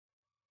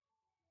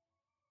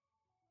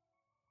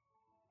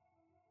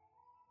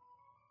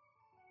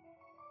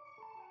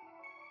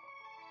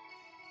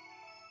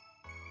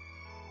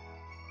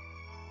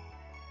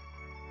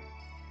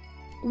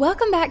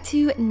Welcome back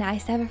to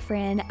Nice to Have a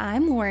Friend.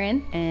 I'm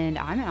Lauren. And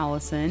I'm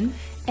Allison.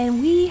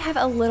 And we have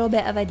a little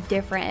bit of a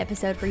different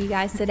episode for you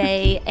guys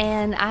today.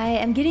 And I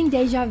am getting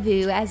deja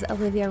vu, as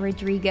Olivia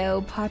Rodrigo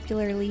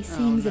popularly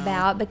sings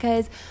about,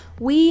 because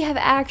we have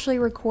actually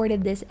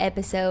recorded this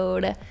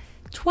episode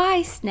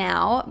twice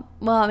now.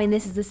 Well, I mean,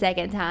 this is the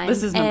second time.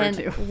 This is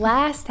number 2.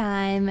 Last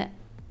time,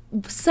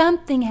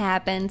 something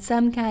happened,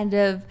 some kind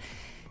of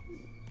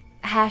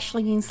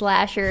hash-slinging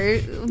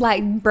slasher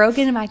like broke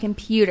into my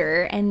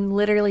computer and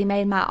literally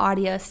made my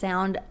audio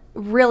sound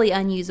really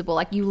unusable.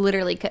 Like you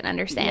literally couldn't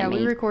understand me.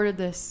 We recorded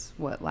this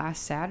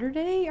last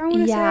Saturday, I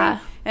want to say.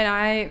 And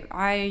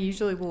I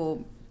usually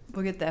will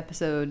get the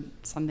episode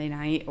Sunday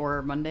night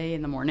or Monday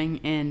in the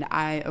morning, and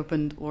I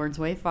opened Lauren's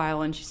WAV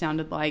file and she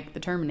sounded like the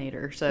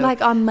Terminator. So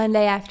like on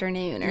Monday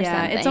afternoon or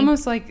something. It's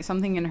almost like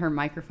something in her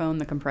microphone,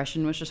 the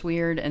compression was just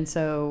weird. And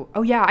so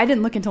I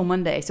didn't look until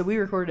Monday, so we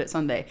recorded it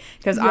Sunday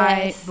because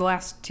I the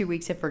last 2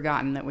 weeks have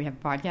forgotten that we have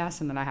a podcast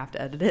and that I have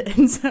to edit it.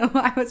 And so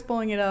I was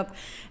pulling it up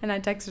and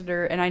I texted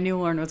her, and I knew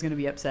Lauren was going to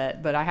be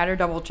upset, but I had her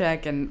double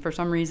check, and for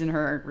some reason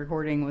her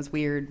recording was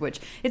weird, which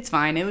it's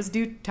fine. It was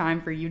due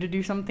time for you to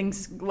do something,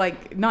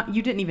 like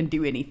you didn't even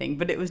do anything,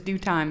 but it was due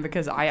time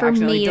because I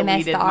actually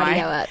deleted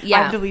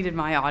I've deleted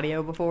my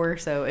audio before,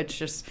 so it's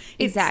just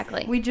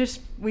exactly.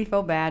 We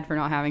felt bad for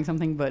not having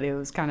something, but it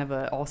was kind of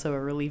also a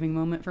relieving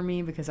moment for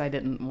me because I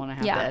didn't want to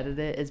have to edit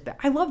it as bad.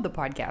 I love the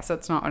podcast,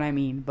 that's not what I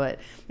mean, but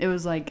it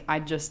was like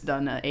I'd just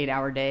done an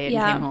 8-hour day and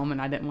came home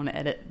and I didn't want to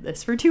edit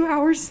this for 2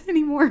 hours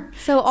anymore.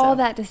 So all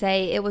that to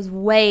say, it was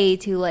way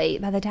too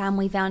late by the time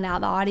we found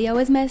out the audio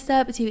was messed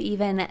up to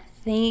even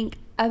think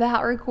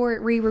about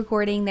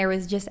re-recording. There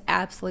was just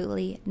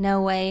absolutely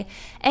no way.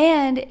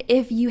 And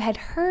if you had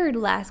heard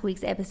last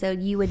week's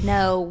episode, you would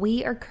know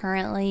we are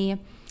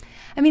currently,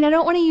 I mean, I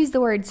don't want to use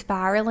the word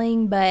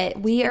spiraling, but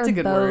we are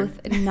both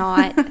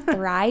not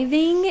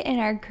thriving in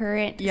our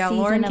current season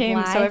Lauren of came,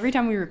 life. so every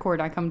time we record,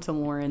 I come to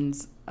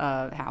Lauren's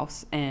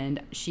house,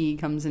 and she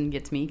comes and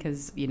gets me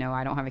because,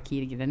 I don't have a key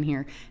to get in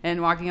here.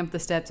 And walking up the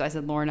steps, I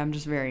said, Lauren, I'm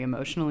just very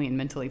emotionally and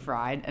mentally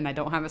fried, and I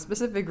don't have a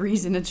specific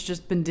reason. It's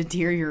just been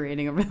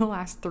deteriorating over the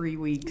last 3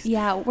 weeks.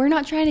 Yeah, we're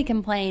not trying to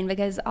complain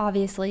because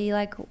obviously,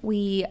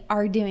 we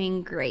are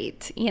doing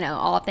great,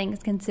 all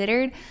things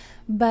considered.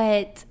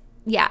 But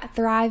yeah,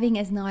 thriving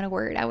is not a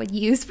word I would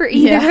use for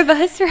either of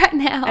us right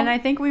now. And I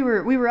think we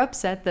were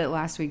upset that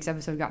last week's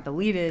episode got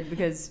deleted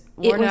because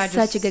Lauren it was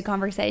such a good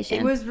conversation.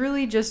 It was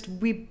really just,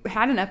 we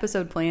had an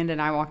episode planned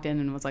and I walked in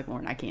and was like,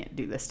 Lauren, I can't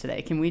do this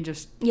today. Can we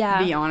just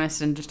be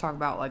honest and just talk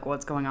about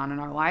what's going on in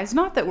our lives?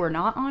 Not that we're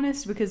not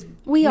honest, because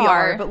we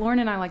are, but Lauren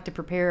and I like to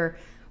prepare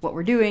what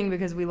we're doing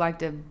because we like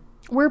to.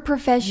 We're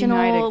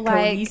professional,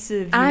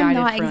 cohesive, I'm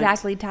not front.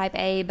 Exactly type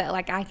A, but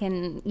I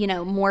can,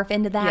 morph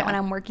into that when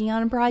I'm working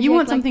on a project. You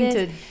want something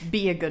to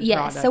be a good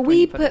product. Yes, so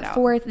we put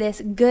forth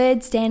this good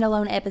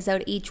standalone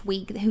episode each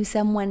week who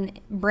someone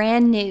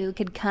brand new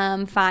could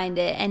come find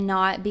it and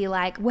not be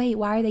like, wait,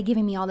 why are they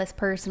giving me all this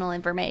personal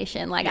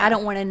information? I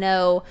don't want to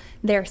know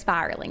they're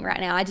spiraling right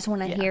now. I just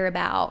want to hear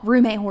about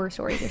roommate horror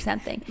stories or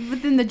something.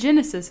 But then the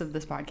genesis of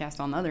this podcast,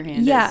 on the other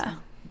hand, is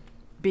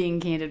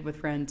being candid with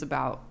friends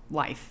about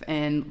life.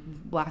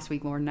 And last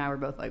week, Lauren and I were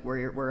both like,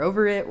 we're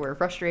over it, we're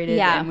frustrated,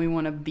 and we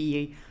want to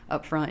be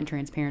upfront and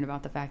transparent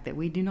about the fact that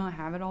we do not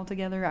have it all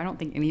together. I don't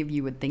think any of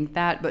you would think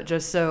that, but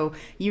just so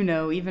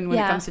even when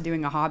it comes to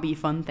doing a hobby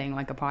fun thing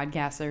like a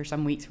podcast, there are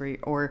some weeks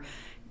or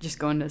just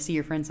going to see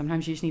your friends,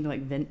 sometimes you just need to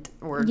vent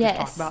or just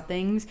talk about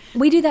things.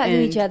 We do that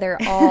to each other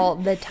all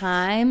the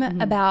time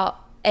about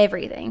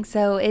everything.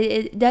 So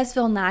it does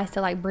feel nice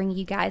to bring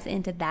you guys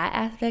into that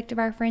aspect of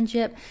our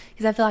friendship,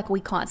 because I feel like we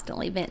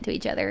constantly vent to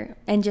each other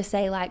and just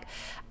say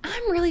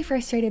I'm really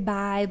frustrated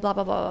by blah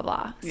blah blah blah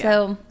blah.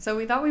 Yeah. So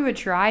we thought we would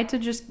try to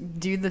just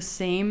do the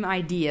same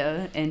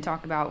idea and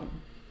talk about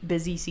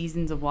busy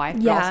seasons of life,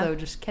 but also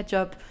just catch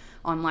up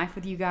on life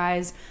with you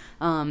guys.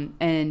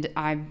 And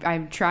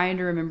I'm trying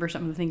to remember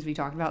some of the things we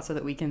talked about so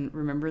that we can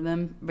remember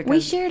them. Because we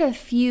shared a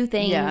few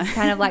things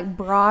kind of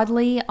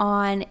broadly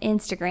on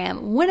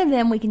Instagram. One of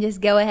them we can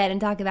just go ahead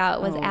and talk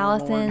about was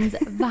Allison's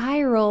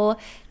viral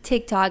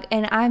TikTok.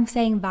 And I'm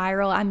saying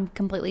viral, I'm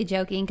completely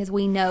joking because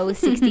we know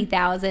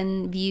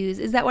 60,000 views.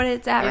 Is that what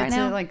it's at right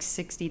now? It's at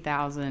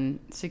 60,000,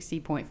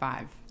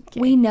 60.5.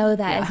 We know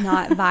that is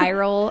not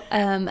viral,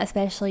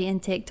 especially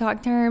in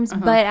TikTok terms.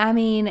 But I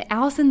mean,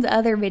 Allison's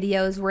other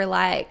videos were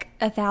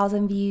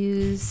 1,000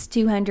 views,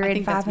 200, I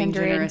think 500. That's being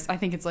generous. I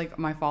think it's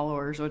my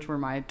followers, which were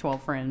my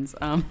 12 friends.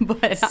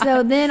 But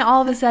so then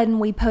all of a sudden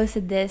we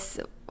posted this,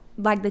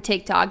 the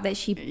TikTok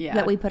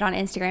that we put on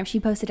Instagram. She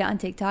posted it on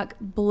TikTok,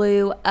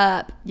 blew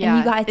up, and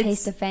you got a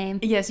taste of fame.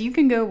 Yes, you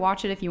can go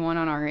watch it if you want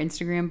on our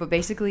Instagram. But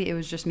basically, it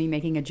was just me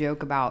making a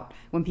joke about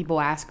when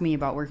people ask me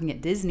about working at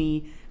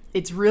Disney.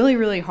 It's really,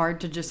 really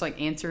hard to just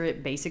answer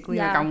it basically.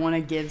 I want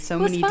to give so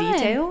many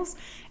details.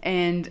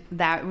 And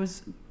that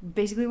was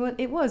basically what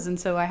it was. And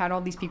so I had all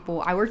these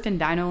people. I worked in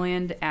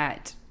Dinoland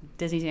at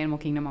Disney's Animal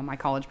Kingdom on my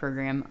college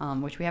program,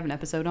 which we have an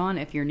episode on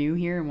if you're new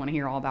here and want to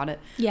hear all about it.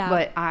 Yeah.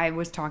 But I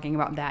was talking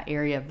about that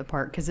area of the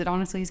park because it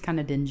honestly is kind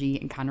of dingy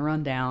and kind of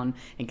run down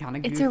and kind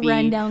of goofy. It's a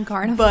rundown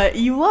carnival. But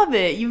you love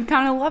it. You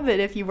kind of love it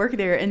if you work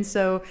there. And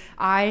so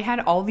I had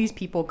all these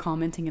people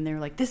commenting, and they were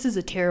like, this is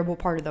a terrible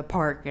part of the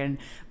park, and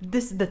the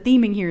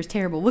theming here is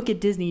terrible. Look at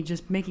Disney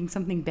just making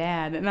something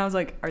bad. And I was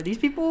like, are these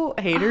people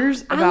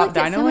haters about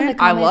Dinoland?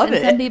 I love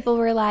it. Some people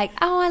were like,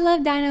 oh, I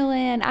love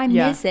Dinoland. I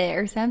miss it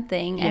or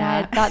something. And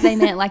I thought they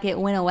meant like it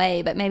went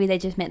away, but maybe they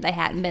just meant they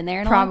hadn't been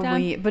there in a long time.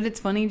 Probably. But it's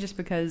funny just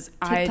because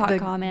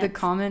comments. The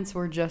comments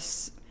were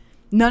just...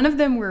 None of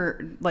them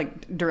were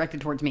like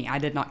directed towards me. I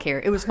did not care.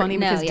 It was funny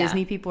because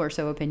Disney people are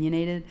so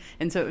opinionated,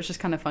 and so it was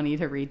just kind of funny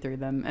to read through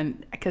them.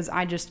 And because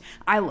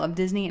I love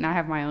Disney and I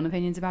have my own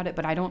opinions about it,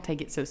 but I don't take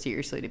it so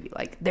seriously to be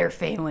like they're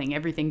failing,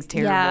 everything's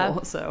terrible.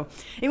 Yeah. So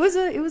it was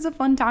a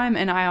fun time,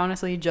 and I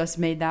honestly just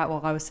made that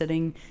while I was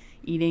sitting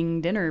eating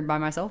dinner by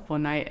myself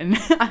one night, and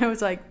I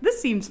was like, this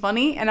seems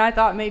funny, and I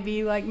thought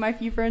maybe like my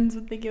few friends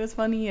would think it was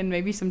funny, and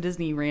maybe some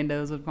Disney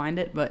randos would find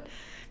it, but.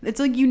 It's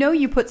like,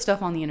 you put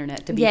stuff on the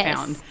internet to be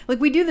found.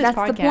 Like, we do this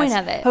podcast the point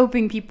of it.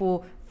 Hoping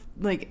people,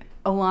 like,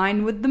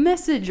 align with the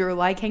message or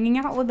like hanging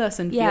out with us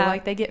and feel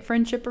like they get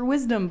friendship or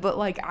wisdom. But,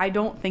 like, I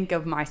don't think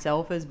of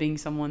myself as being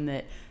someone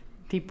that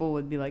people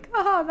would be like,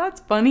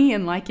 that's funny,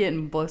 and like it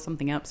and blow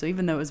something up. So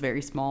even though it was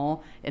very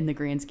small in the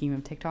grand scheme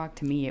of TikTok,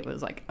 to me, it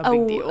was like a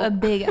big deal. A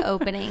big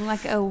opening,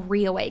 like a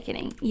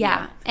reawakening.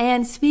 Yeah.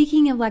 And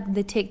speaking of, like,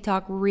 the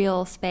TikTok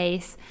reel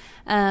space...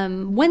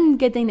 one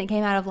good thing that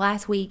came out of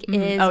last week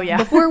is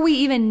before we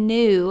even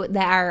knew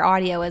that our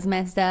audio was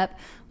messed up,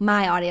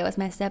 my audio was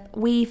messed up,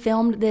 we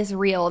filmed this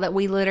reel that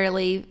we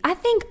literally, I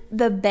think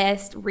the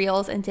best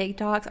reels and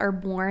TikToks are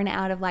born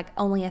out of like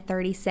only a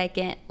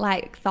 30-second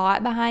like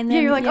thought behind them.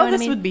 Yeah, you're like,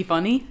 this would be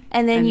funny.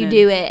 And then you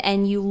do it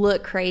and you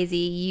look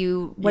crazy.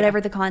 Whatever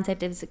the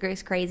concept is, it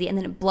goes crazy and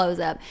then it blows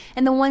up.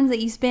 And the ones that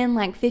you spend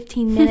like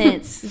 15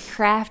 minutes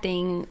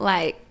crafting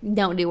like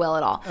don't do well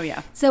at all. Oh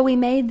yeah. So we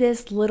made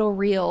this little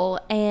reel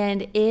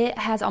and it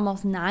has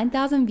almost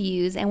 9,000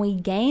 views and we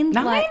gained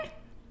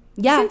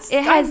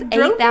it has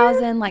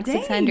 8,000 like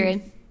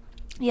 600.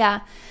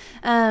 Yeah.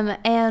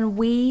 And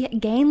we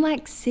gained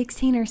like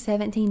 16 or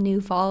 17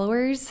 new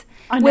followers,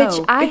 which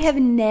I have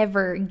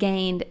never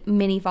gained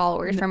many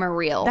followers from a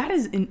reel. That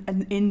is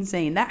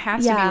insane. That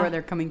has to be where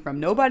they're coming from.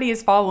 Nobody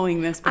is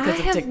following this because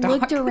of TikTok. I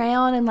have looked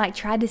around and like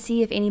tried to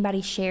see if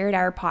anybody shared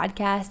our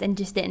podcast and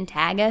just didn't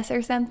tag us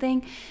or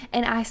something.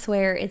 And I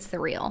swear it's the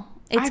reel.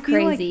 It's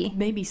crazy. Like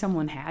maybe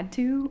someone had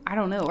to. I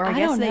don't know. Or I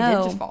guess they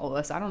did just follow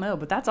us. I don't know.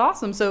 But that's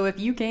awesome. So if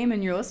you came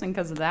and you're listening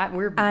because of that,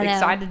 we're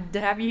excited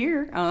to have you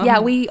here.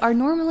 We are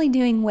normally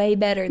doing way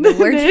better than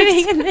we're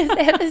doing in this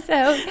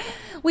episode.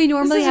 We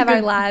normally have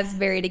our lives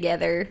very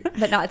together,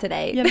 but not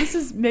today. Yeah, this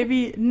is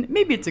maybe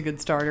it's a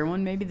good starter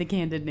one. Maybe the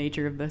candid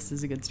nature of this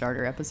is a good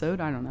starter episode.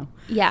 I don't know.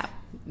 Yeah.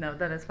 No,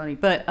 that is funny.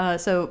 But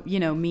so,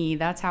 me,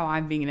 that's how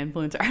I'm being an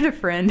influencer. I had a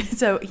friend,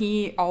 so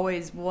he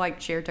always will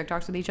like share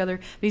TikToks with each other.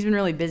 But he's been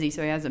really busy,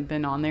 so he hasn't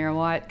been on there a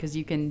lot because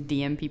you can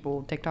DM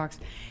people TikToks.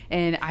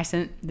 And I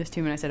sent this to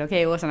him and I said,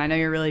 okay, listen, I know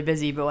you're really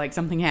busy, but like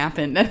something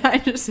happened. And I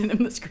just sent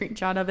him the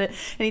screenshot of it.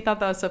 And he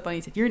thought that was so funny.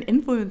 He said, you're an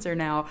influencer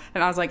now.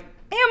 And I was like,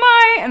 am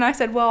I? And I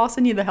said, well, I'll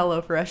send you the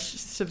HelloFresh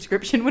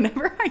subscription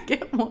whenever I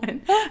get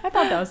one. I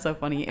thought that was so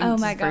funny. It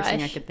was the first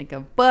thing I could think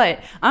of.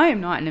 But I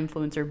am not an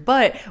influencer.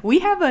 But we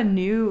have a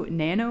new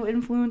nano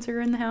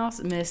influencer in the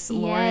house, Miss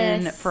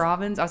Lauren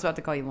Provins. I was about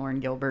to call you Lauren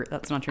Gilbert.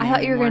 That's not your name. I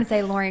thought you were going to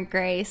say Lauren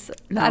Grace.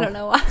 No, I don't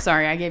know why.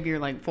 Sorry, I gave your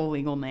like full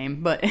legal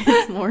name, but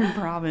it's Lauren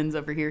Provins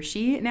over here.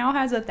 She now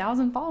has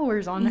 1,000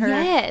 followers on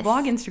her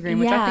blog Instagram,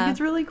 which I think is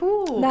really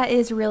cool. That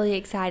is really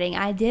exciting.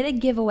 I did a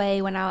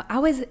giveaway when I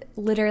was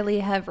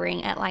literally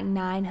hovering at like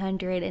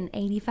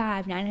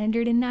 985,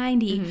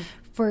 990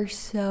 for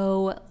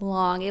so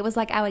long. It was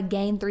like I would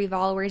gain 3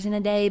 followers in a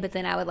day, but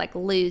then I would like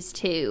lose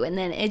 2, and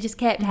then it just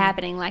kept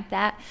happening like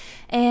that.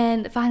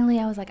 And finally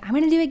I was like, I'm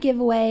gonna do a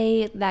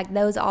giveaway. Like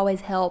those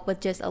always help with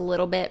just a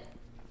little bit.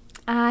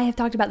 I have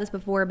talked about this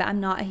before, but I'm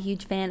not a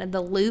huge fan of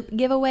the loop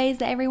giveaways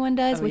that everyone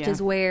does, which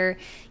is where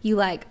you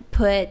like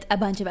put a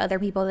bunch of other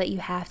people that you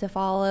have to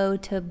follow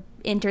to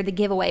enter the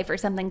giveaway for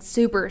something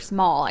super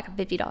small, like a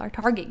 $50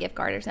 Target gift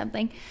card or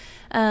something.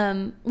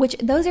 Which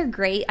those are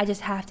great. I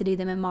just have to do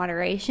them in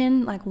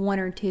moderation, like 1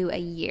 or 2 a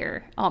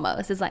year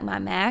almost is like my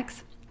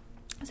max.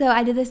 So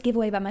I did this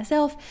giveaway by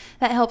myself.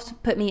 That helps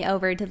put me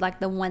over to like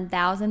the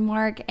 1,000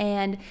 mark.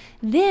 And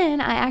then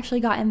I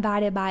actually got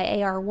invited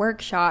by AR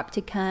Workshop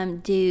to come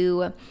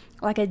do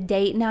like a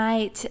date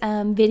night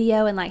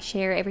video and like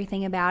share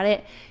everything about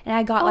it. And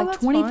I got like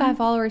 25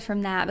 followers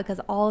from that because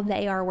all of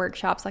the AR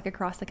workshops like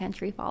across the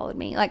country followed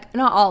me. Like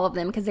not all of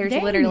them because there's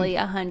literally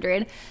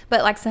 100,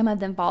 but like some of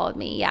them followed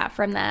me. Yeah,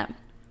 from that.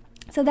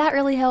 So that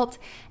really helped.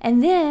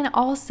 And then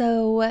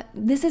also,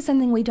 this is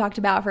something we talked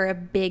about for a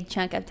big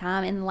chunk of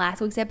time in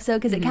last week's episode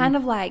because it kind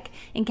of like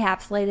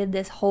encapsulated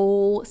this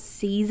whole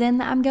season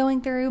that I'm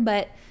going through.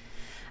 But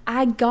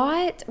I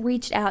got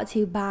reached out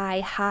to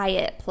by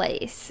Hyatt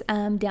Place,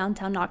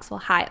 downtown Knoxville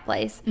Hyatt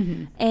Place.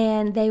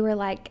 And they were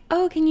like,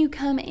 oh, can you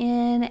come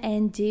in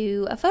and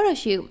do a photo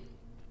shoot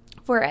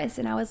for us?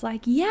 And I was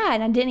like, yeah.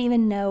 And I didn't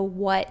even know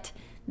what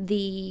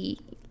the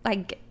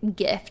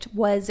gift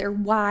was or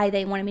why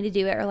they wanted me to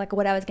do it or like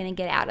what I was going to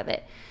get out of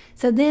it.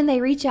 So then they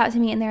reached out to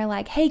me and they're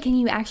like, hey, can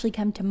you actually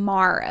come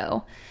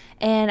tomorrow?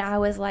 And I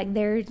was like,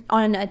 they're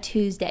on a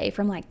Tuesday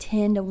from like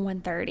 10 to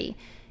 1:30.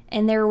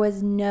 And there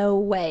was no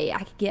way I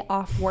could get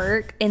off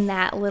work in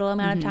that little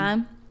amount of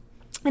time.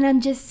 And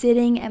I'm just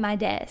sitting at my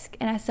desk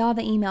and I saw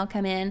the email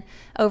come in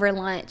over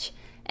lunch.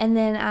 And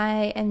then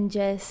I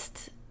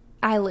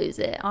lose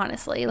it,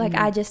 honestly. Like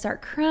I just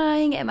start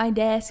crying at my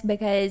desk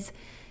because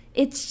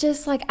it's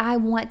just like I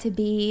want to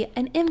be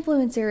an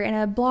influencer and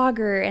a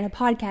blogger and a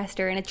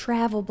podcaster and a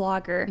travel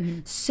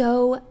blogger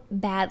so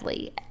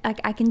badly. Like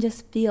I can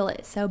just feel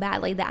it so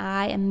badly that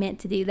I am meant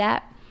to do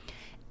that.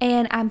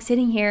 And I'm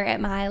sitting here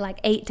at my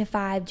 8 to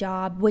 5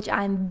 job, which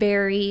I'm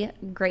very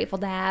grateful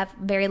to have,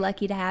 very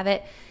lucky to have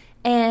it.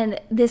 And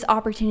this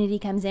opportunity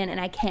comes in and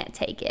I can't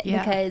take it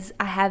because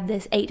I have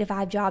this 8 to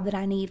 5 job that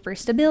I need for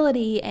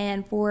stability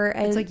and for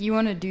it's like you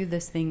want to do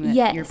this thing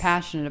that you're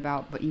passionate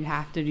about, but you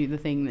have to do the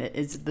thing that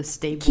is the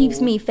stable,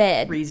 keeps me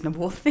fed,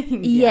 reasonable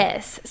thing.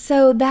 Yes.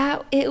 So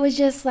it was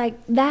just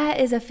that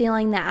is a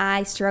feeling that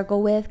I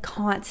struggle with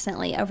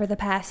constantly over the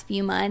past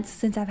few months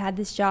since I've had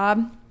this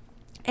job.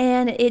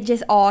 And it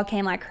just all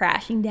came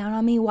crashing down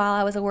on me while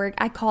I was at work.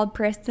 I called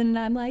Preston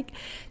and I'm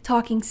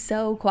talking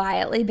so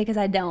quietly because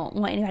I don't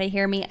want anybody to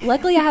hear me.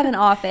 Luckily, I have an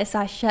office, so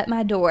I shut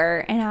my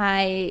door and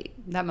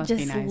that must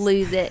just be nice.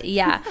 Lose it.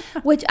 Yeah.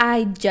 Which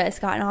I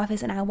just got an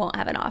office and I won't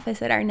have an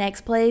office at our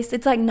next place.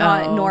 It's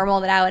not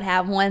normal that I would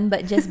have one,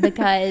 but just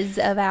because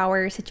of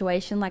our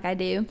situation, I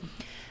do.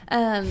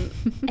 And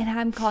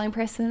I'm calling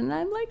Preston and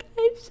I'm like,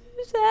 I'm so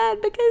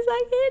sad because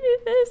I can't do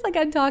this.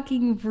 I'm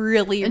talking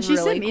really, and she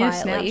really sent me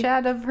quietly. a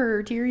Snapchat of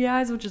her teary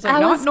eyes, which is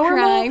I not was normal.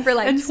 Crying for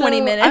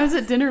 20 minutes. I was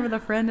at dinner with a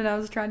friend and I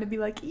was trying to be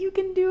like, you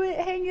can do it,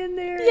 hang in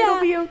there,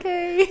 it'll be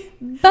okay.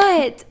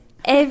 But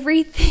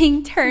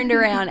everything turned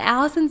around.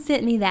 Allison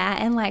sent me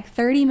that, and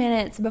 30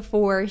 minutes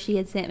before she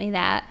had sent me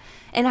that,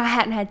 and I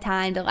hadn't had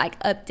time to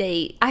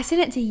update. I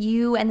sent it to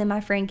you and then my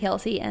friend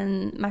Kelsey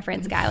and my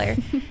friend Skylar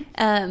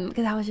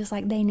because I was just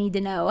they need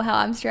to know how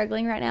I'm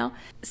struggling right now.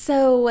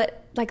 So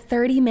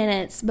 30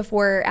 minutes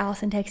before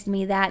Allison texted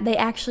me that,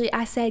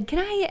 I said, can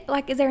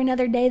I, is there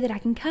another day that I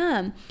can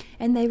come?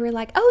 And they were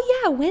like,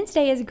 oh yeah,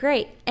 Wednesday is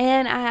great.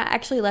 And I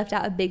actually left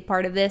out a big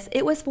part of this.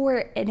 It was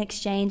for an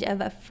exchange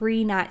of a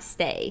free night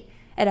stay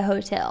at a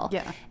hotel.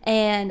 Yeah.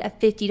 And a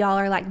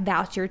 $50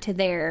 voucher to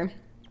their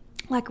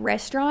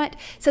restaurant.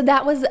 So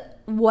that was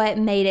what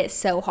made it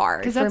so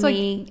hard for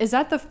me. Is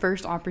that the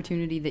first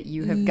opportunity that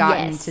you have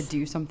gotten to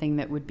do something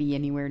that would be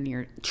anywhere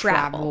near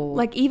travel?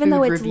 Even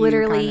though it's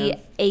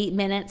literally 8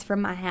 minutes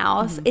from my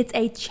house, it's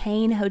a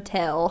chain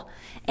hotel,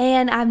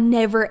 and I've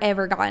never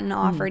ever gotten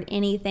offered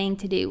anything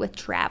to do with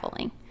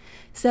traveling.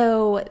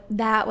 So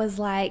that was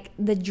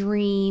the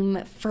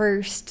dream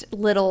first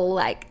little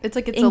it's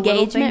it's engagement a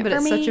little thing, but for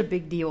it's me. such a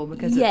big deal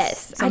because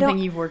it's something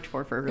you've worked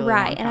for a really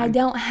long time. And I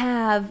don't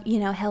have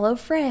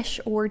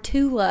HelloFresh or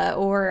Tula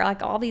or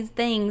all these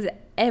things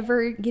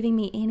ever giving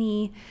me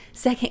any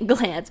second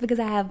glance because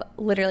I have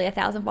literally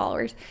 1,000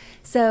 followers.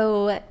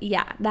 So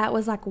yeah, that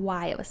was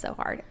why it was so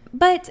hard.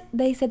 But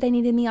they said they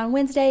needed me on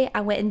Wednesday.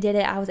 I went and did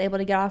it. I was able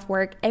to get off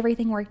work.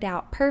 Everything worked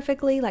out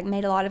perfectly.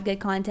 Made a lot of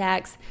good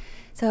contacts.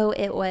 So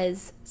it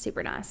was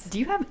super nice. Do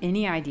you have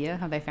any idea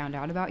how they found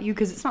out about you?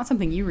 Because it's not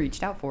something you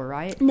reached out for,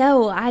 right?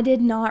 No, I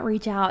did not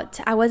reach out.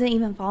 I wasn't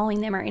even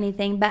following them or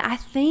anything. But I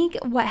think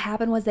what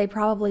happened was they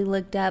probably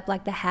looked up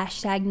the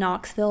hashtag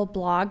Knoxville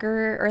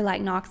blogger or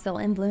Knoxville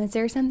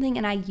influencer or something.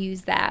 And I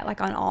used that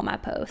on all my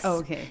posts. Oh,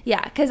 okay.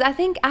 Yeah, because I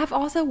think I've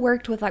also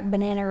worked with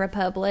Banana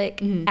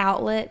Republic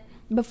outlet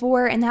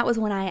before, and that was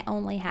when I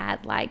only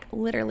had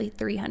literally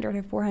 300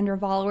 or 400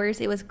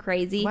 followers. It was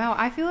crazy. Wow,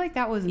 I feel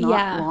that was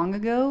not long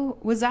ago.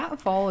 Was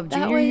that fall of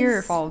junior year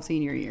or fall of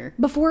senior year?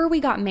 Before we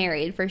got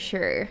married, for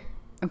sure.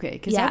 Okay,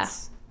 because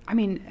that's, I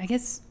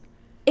guess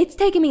it's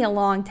taken me a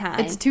long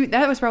time.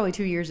 That was probably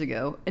 2 years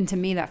ago, and to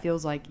me that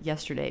feels like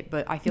yesterday,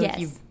 but I feel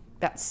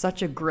that's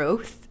such a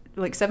growth.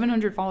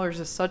 700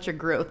 followers is such a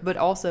growth, but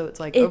also it's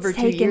over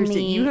 2 years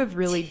that you have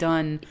really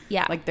done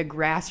the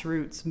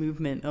grassroots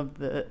movement of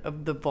the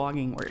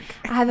vlogging work.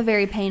 I have a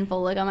very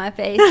painful look on my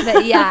face,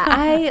 but yeah,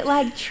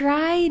 I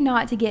try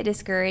not to get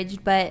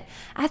discouraged, but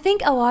I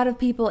think a lot of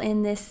people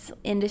in this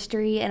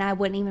industry, and I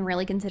wouldn't even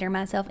really consider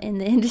myself in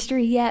the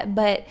industry yet,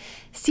 but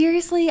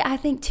seriously, I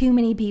think too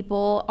many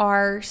people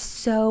are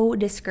so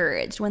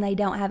discouraged when they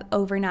don't have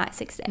overnight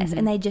success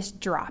and they just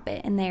drop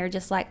it and they're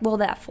just well,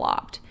 that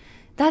flopped.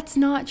 That's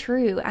not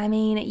true.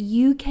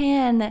 You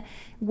can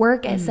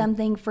work at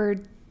something for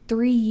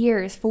 3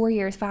 years, 4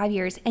 years, 5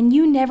 years, and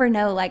you never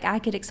know. I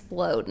could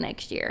explode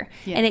next year,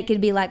 and it could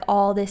be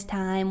all this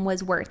time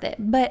was worth it.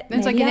 But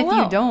it's maybe and if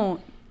you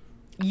don't,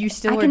 you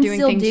still are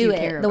doing things you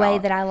care about. the way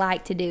that I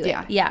like to do it.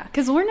 Yeah.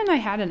 Because Lauren and I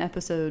had an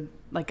episode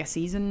like a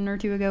season or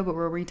two ago, but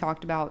where we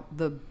talked about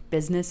the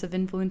business of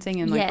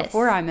influencing. And like Yes.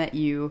 before I met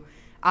you,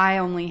 I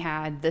only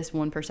had this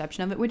one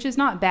perception of it, which is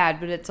not bad,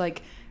 but it's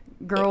like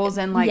girls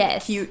in like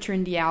Yes. cute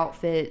trendy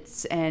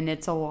outfits, and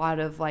it's a lot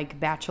of like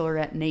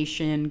Bachelorette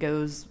Nation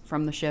goes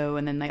from the show,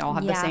 and then they all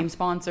have the Yeah. same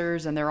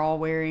sponsors, and they're all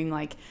wearing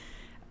like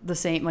the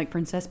same, like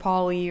Princess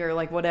Polly or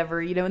like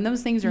whatever, you know, and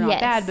those things are not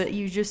Yes. bad, but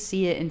you just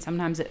see it, and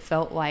sometimes it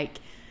felt like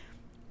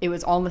it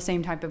was all the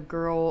same type of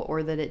girl,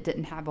 or that it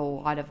didn't have a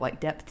lot of like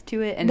depth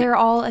to it. And They're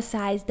all a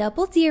size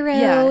 00,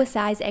 Yeah.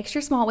 size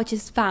extra small, which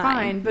is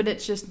fine. but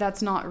it's just,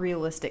 that's not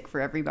realistic for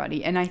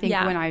everybody. And I think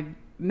Yeah. when I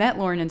met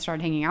Lauren and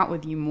started hanging out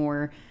with you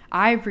more,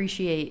 I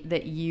appreciate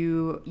that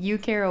you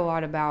care a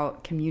lot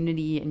about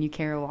community, and you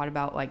care a lot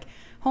about like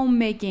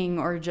homemaking,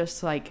 or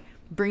just like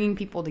bringing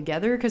people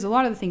together, because a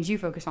lot of the things you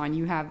focus on,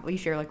 you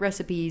share like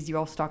recipes, you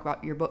also talk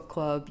about your book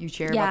club, you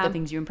share Yeah. about the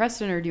things you and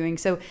Preston are doing.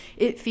 So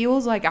it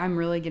feels like I'm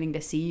really getting to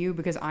see you,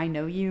 because I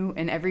know you,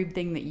 and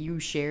everything that you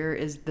share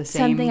is the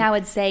same. Something I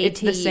would say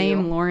it's to the you.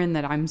 same Lauren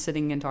that I'm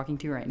sitting and talking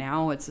to right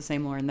now. It's the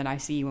same Lauren that I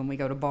see when we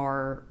go to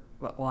bar.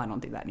 Well, I don't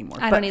do that anymore.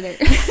 I don't either.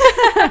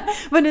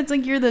 But it's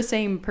like you're the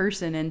same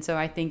person, and so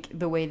I think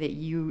the way that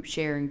you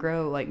share and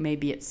grow, like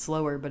maybe it's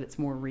slower, but it's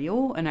more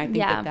real, and I think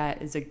Yeah.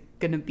 that is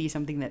going to be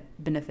something that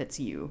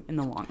benefits you in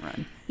the long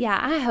run. Yeah,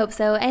 I hope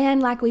so.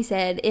 And like we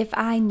said, if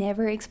I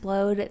never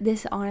explode,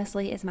 this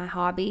honestly is my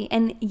hobby.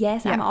 And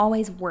yes, I'm Yeah.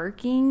 always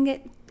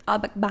working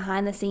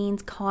behind the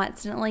scenes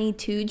constantly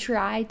to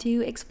try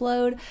to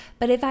explode.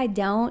 But if I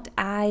don't,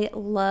 I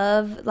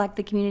love like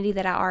the community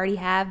that I already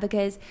have,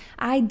 because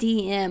I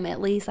DM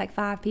at least like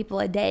 5 people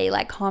a day,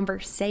 like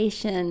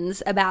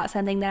conversations about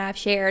something that I've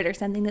shared or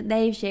something that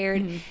they've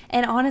shared.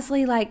 And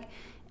honestly, like,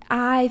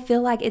 I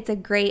feel like it's a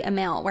great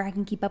amount where I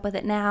can keep up with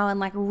it now and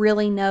like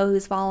really know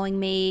who's following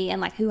me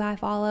and like who I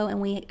follow, and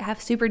we have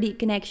super deep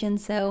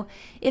connections. So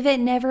if it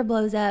never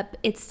blows up,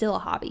 it's still a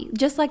hobby,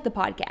 just like the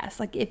podcast.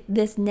 Like if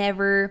this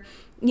never,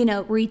 you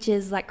know,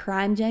 reaches like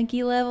crime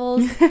junkie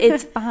levels,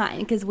 it's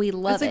fine, because we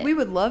love It's like it. we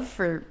would love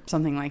for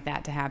something like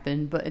that to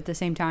happen, but at the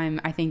same time,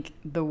 I think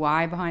the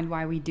why behind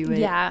why we do it,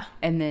 Yeah.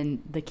 and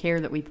then the care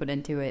that we put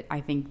into it,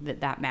 I think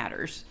that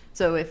matters.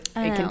 So if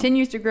I it know.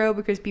 continues to grow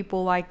because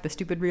people like the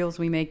stupid reels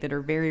we make that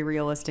are very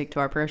realistic to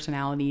our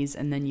personalities,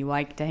 and then you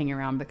like to hang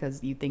around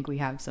because you think we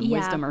have some Yeah.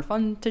 wisdom or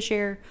fun to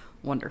share,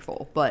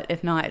 wonderful. But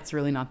if not, it's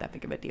really not that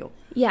big of a deal.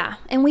 Yeah,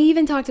 and we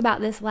even talked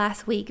about this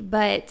last week,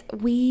 but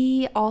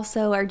we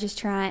also are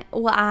just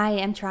I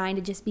am trying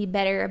to just be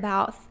better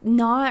about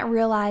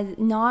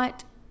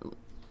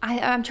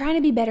I'm trying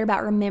to be better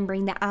about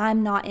remembering that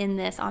I'm not in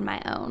this on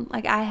my own.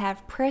 Like, I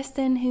have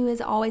Preston, who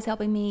is always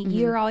helping me.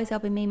 You're always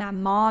helping me. My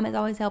mom is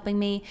always helping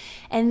me.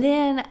 And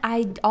then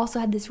I also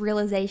had this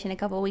realization a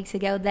couple of weeks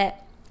ago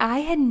that I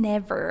had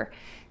never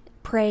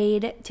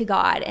prayed to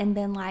God and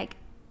been like,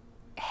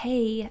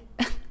 hey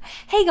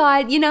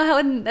God, you know how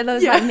in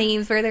those like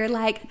memes where they're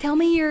like, tell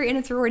me you're in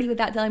a sorority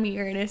without telling me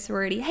you're in a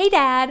sorority. Hey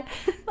Dad,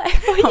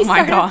 like when you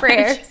my start a gosh.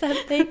 prayer or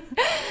something.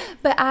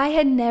 But I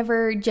had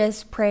never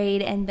just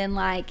prayed and been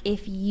like,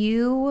 if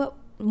you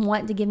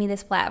want to give me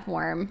this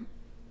platform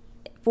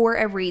for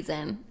a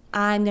reason,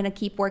 I'm going to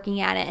keep working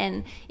at it.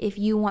 And if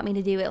you want me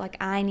to do it, like,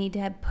 I need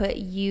to put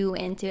you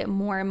into it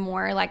more and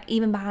more, like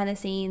even behind the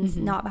scenes,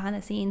 not behind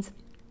the scenes.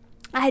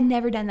 I had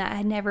never done that. I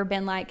had never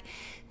been like,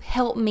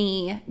 help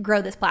me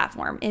grow this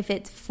platform if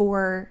it's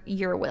for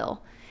your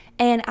will.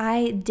 And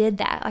I did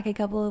that like a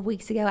couple of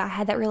weeks ago. I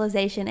had that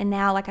realization, and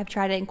now like I've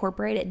tried to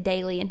incorporate it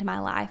daily into my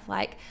life.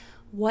 Like,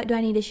 what do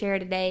I need to share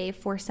today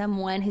for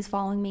someone who's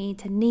following me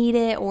to need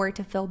it or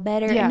to feel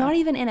better? Yeah. And not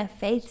even in a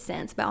faith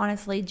sense, but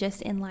honestly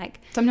just in like,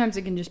 Sometimes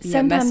it can just be a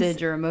sometimes,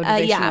 message or a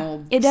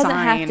motivational it doesn't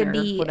sign have to or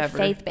be whatever.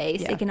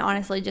 faith-based. Yeah. It can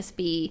honestly just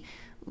be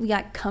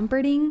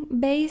comforting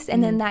based,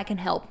 and then that can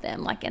help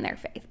them like in their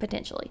faith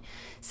potentially.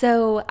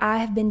 So I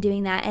have been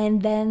doing that,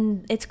 and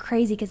then it's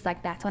crazy because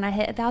like that's when I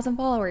hit 1,000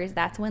 followers.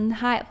 That's when the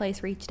Hyatt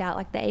Place reached out,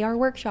 like the AR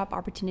workshop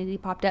opportunity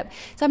popped up.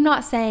 So I'm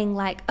not saying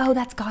like, oh,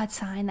 that's God's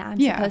sign that I'm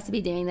supposed to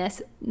be doing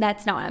this.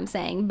 That's not what I'm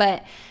saying,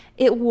 but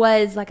it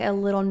was like a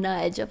little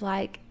nudge of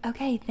like,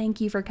 okay, thank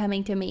you for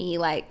coming to me.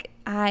 Like,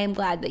 I am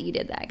glad that you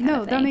did that kind of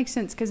thing. That makes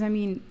sense, because I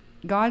mean,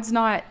 God's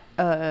not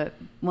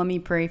let me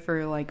pray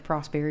for like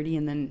prosperity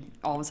and then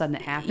all of a sudden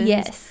it happens.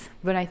 Yes.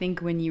 But I think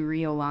when you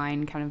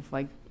realign kind of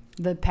like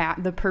the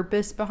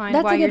purpose behind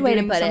That's why a good you're way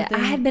to doing put something.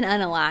 it. I had been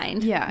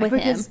unaligned with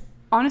because him.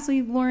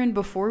 honestly, Lauren,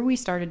 before we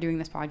started doing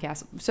this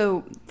podcast,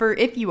 so for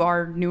if you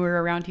are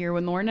newer around here,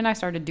 when Lauren and I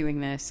started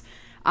doing this,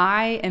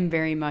 I am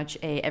very much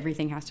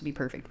everything has to be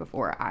perfect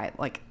before I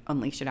like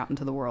unleash it out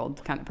into the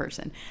world kind of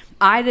person.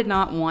 I did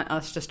not want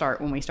us to start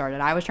when we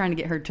started. I was trying to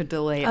get her to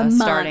delay us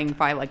starting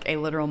by like a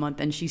literal month,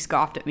 and she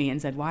scoffed at me and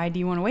said, why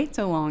do you want to wait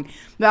so long?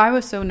 But I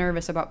was so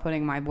nervous about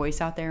putting my voice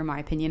out there, my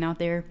opinion out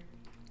there.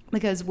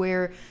 Because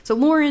so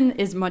Lauren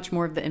is much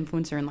more of the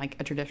influencer in like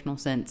a traditional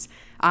sense.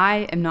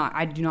 I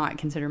do not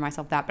consider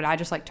myself that, but I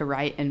just like to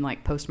write and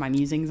like post my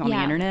musings on the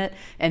internet.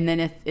 And then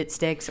if it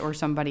sticks or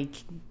somebody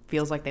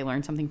feels like they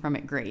learned something from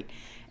it, great.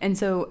 And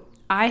so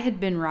I had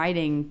been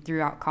writing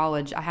throughout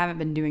college. I haven't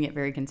been doing it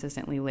very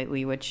consistently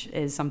lately, which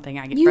is something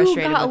I get frustrated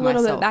with myself. You got a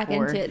little bit back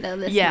into it though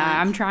this month.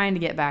 I'm trying to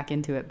get back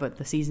into it, but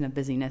the season of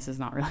busyness is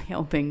not really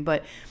helping.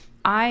 But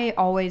I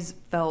always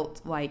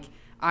felt like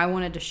I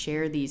wanted to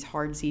share these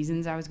hard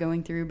seasons I was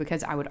going through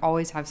because I would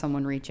always have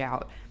someone reach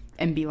out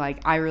and be like,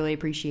 I really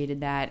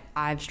appreciated that.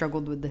 I've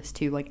struggled with this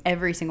too, like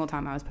every single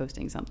time I was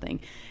posting something.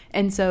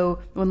 And so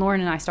when Lauren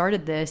and I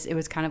started this, it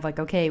was kind of like,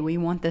 okay, we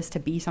want this to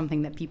be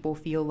something that people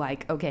feel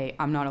like, okay,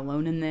 I'm not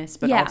alone in this,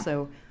 but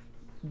also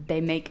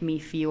they make me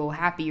feel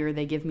happy or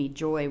they give me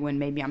joy when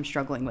maybe I'm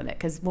struggling with it.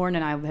 Because Lauren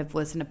and I have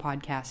listened to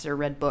podcasts or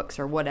read books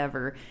or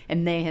whatever,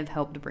 and they have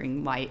helped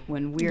bring light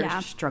when we're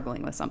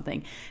struggling with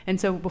something.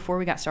 And so before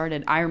we got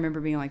started, I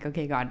remember being like,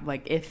 okay, God,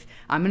 like if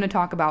I'm going to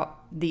talk about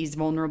these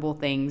vulnerable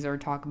things or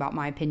talk about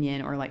my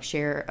opinion or like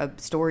share a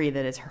story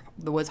that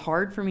was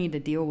hard for me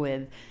to deal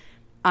with,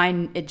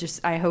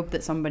 I hope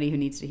that somebody who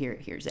needs to hear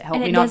it hears it.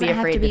 Help me not be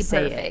afraid to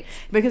say it.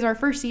 Because our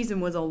first season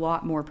was a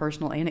lot more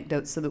personal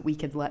anecdotes so that we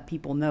could let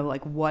people know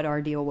like what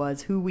our deal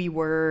was, who we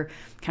were,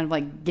 kind of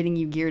like getting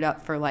you geared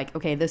up for like,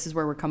 okay, this is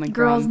where we're coming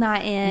Girls from.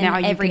 Not In now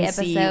you every can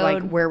episode. see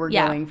like where we're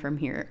going from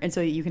here. And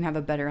so you can have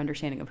a better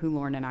understanding of who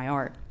Lauren and I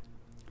are.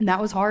 And that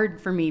was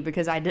hard for me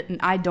because I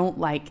don't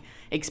like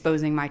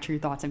exposing my true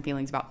thoughts and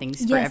feelings about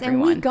things for everyone.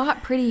 And we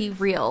got pretty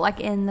real,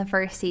 like in the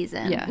first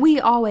season. Yeah. We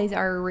always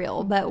are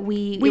real, but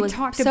it was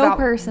talked so about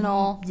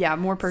personal. Yeah,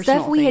 more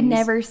personal stuff we things. had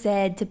never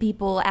said to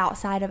people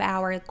outside of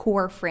our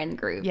core friend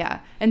group.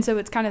 Yeah, and so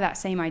it's kind of that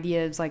same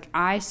idea. It's like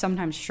I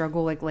sometimes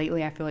struggle. Like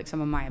lately, I feel like some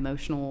of my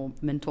emotional,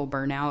 mental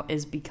burnout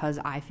is because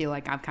I feel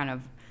like I've kind of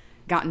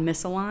gotten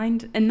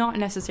misaligned, and not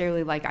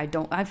necessarily like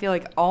I feel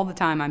like all the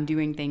time I'm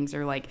doing things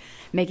or like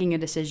making a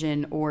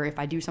decision, or if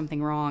I do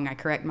something wrong I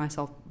correct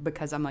myself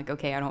because I'm like,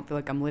 okay, I don't feel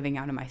like I'm living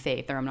out of my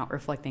faith, or I'm not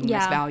reflecting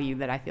this value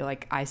that I feel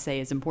like I say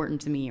is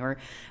important to me, or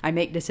I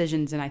make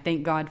decisions and I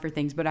thank God for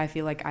things, but I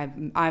feel like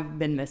I've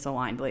been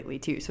misaligned lately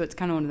too. So it's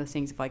kind of one of those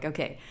things of like,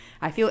 okay,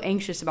 I feel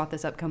anxious about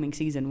this upcoming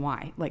season.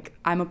 Why? Like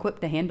I'm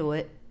equipped to handle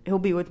it. He'll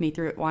be with me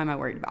through it. Why am I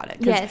worried about it?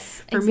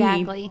 Yes,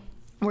 exactly.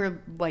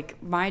 We're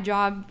like, my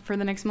job for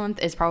the next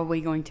month is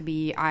probably going to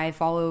be, I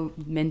follow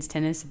men's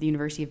tennis at the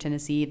University of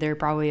Tennessee. They're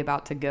probably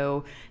about to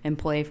go and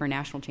play for a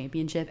national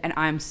championship. And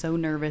I'm so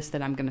nervous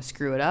that I'm going to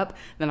screw it up,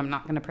 that I'm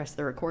not going to press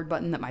the record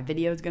button, that my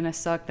video is going to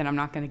suck, that I'm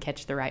not going to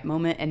catch the right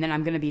moment. And then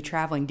I'm going to be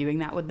traveling doing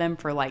that with them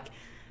for like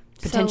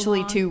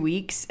potentially 2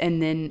 weeks,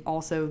 and then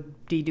also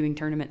be doing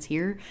tournaments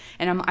here.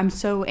 And I'm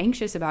so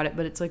anxious about it,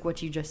 but it's like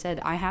what you just said.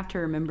 I have to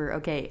remember,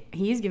 okay,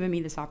 he's given me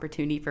this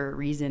opportunity for a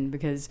reason,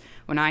 because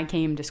when I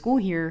came to school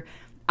here,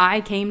 I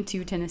came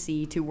to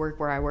Tennessee to work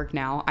where I work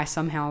now.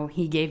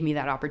 He gave me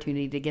that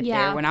opportunity to get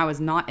there when I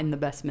was not in the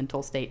best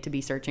mental state to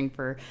be searching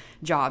for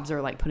jobs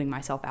or like putting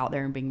myself out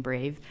there and being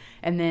brave.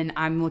 And then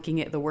I'm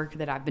looking at the work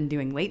that I've been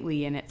doing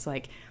lately, and it's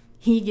like,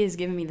 he has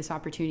given me this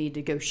opportunity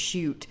to go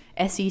shoot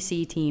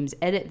SEC teams,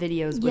 edit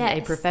videos with a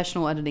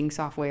professional editing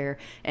software.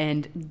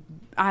 And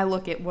I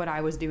look at what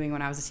I was doing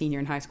when I was a senior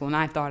in high school, and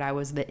I thought I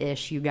was the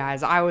ish, you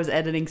guys. I was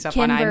editing stuff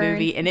on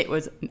iMovie, and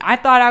I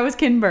thought I was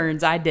Ken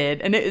Burns. I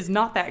did. And it is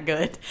not that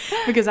good,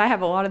 because I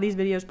have a lot of these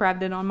videos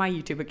prepped in on my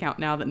YouTube account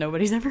now that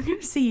nobody's ever going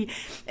to see.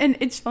 And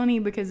it's funny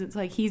because it's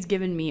like he's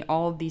given me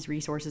all of these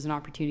resources and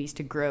opportunities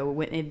to grow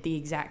in the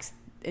exact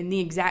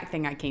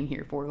thing I came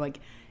here for. Like,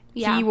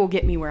 he will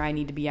get me where I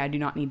need to be. I do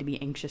not need to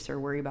be anxious or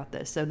worry about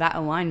this. So that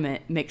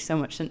alignment makes so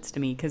much sense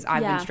to me, because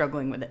I've been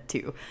struggling with it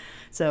too.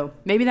 So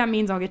maybe that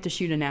means I'll get to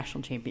shoot a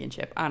national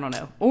championship. I don't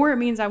know. Or it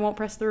means I won't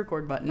press the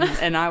record button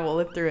and I will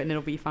live through it and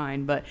it'll be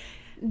fine. But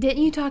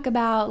didn't you talk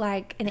about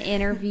like an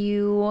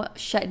interview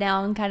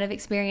shutdown kind of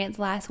experience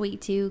last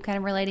week too, kind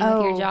of relating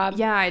with your job?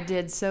 Yeah, I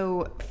did.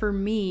 So for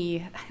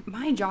me,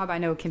 my job I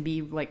know can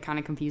be like kind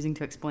of confusing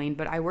to explain,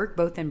 but I work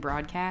both in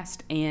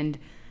broadcast and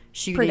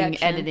shooting,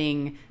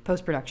 editing,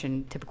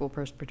 post-production, typical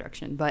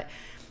post-production. But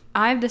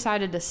I've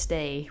decided to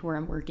stay where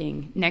I'm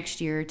working next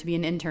year to be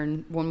an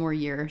intern one more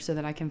year so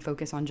that I can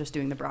focus on just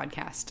doing the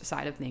broadcast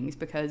side of things,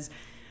 because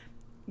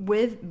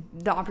with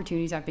the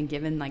opportunities I've been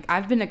given, like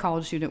I've been a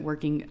college student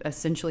working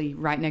essentially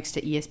right next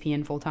to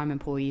ESPN full-time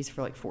employees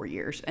for like 4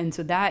 years. And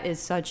so that is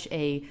such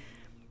a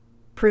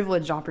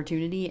privileged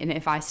opportunity, and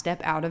if I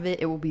step out of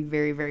it, it will be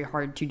very, very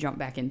hard to jump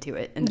back into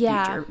it in the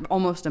future.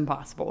 Almost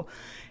impossible.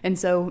 And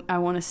so I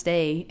want to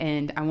stay,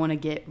 and I want to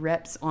get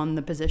reps on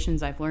the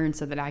positions I've learned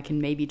so that I can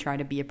maybe try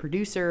to be a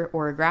producer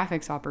or a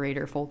graphics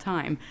operator full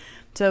time.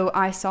 So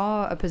I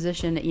saw a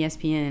position at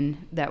ESPN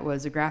that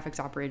was a graphics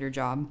operator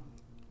job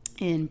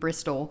in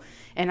Bristol,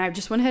 and I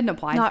just went ahead and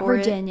applied for it.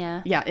 Not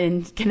Virginia. Yeah,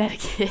 in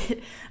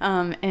Connecticut.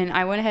 And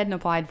I went ahead and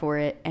applied for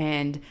it,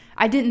 and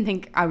I didn't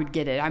think I would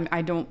get it.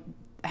 I don't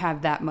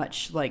have that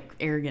much like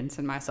arrogance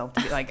in myself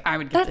to be like, I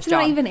would get this job.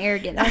 That's not even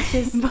arrogant. That's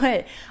just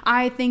but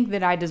I think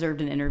that I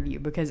deserved an interview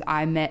because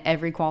I met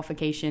every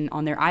qualification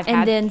on there.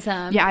 Then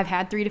some. Yeah, I've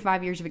had 3 to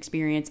 5 years of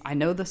experience. I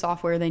know the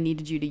software they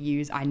needed you to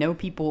use. I know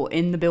people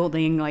in the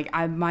building. Like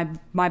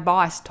my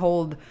boss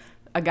told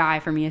a guy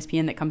from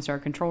ESPN that comes to our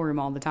control room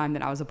all the time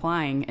that I was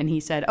applying, and he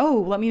said,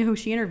 "Oh, let me know who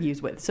she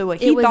interviews with." So like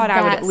he thought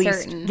I would at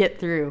least get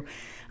through.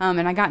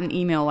 And I got an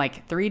email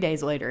like 3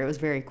 days later. It was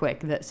very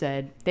quick that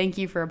said, "Thank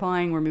you for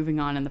applying. We're moving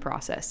on in the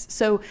process."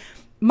 So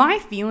my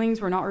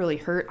feelings were not really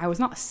hurt. I was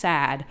not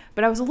sad,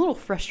 but I was a little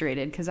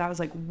frustrated because I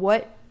was like,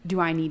 what do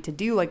I need to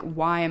do? Like,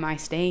 why am I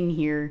staying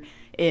here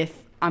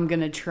if I'm going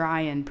to try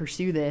and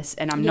pursue this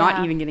and I'm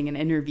not even getting an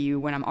interview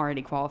when I'm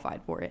already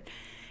qualified for it?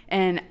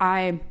 And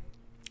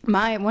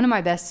one of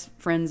my best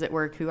friends at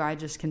work, who I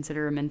just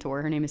consider a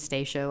mentor, her name is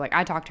Stacia. Like,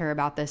 I talked to her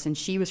about this and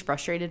she was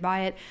frustrated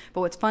by it.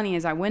 But what's funny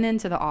is I went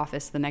into the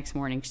office the next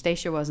morning.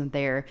 Stacia wasn't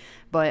there,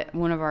 but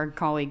one of our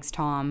colleagues,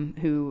 Tom,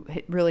 who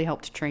really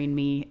helped train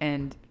me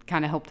and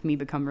kind of helped me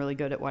become really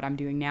good at what I'm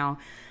doing now.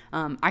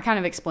 I kind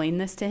of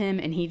explained this to him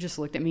and he just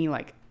looked at me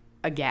like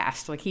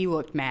aghast. Like, he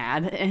looked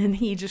mad and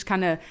he just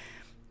kind of,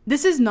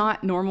 this is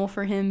not normal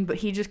for him, but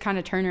he just kind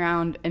of turned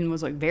around and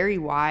was like very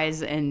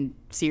wise and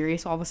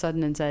serious all of a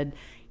sudden and said,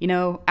 "You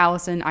know,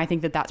 Allison, I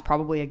think that that's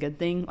probably a good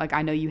thing. Like,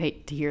 I know you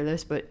hate to hear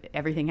this, but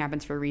everything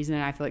happens for a reason,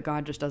 and I feel like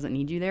God just doesn't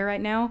need you there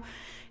right now."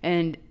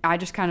 And I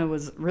just kind of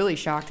was really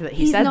shocked that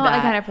he said that. He's not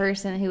the kind of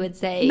person who would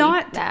say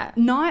that.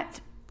 Not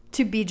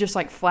to be just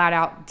like flat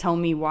out tell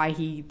me why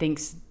he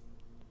thinks,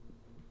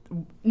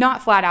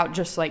 not flat out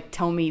just like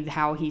tell me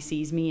how he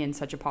sees me in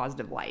such a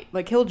positive light.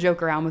 Like, he'll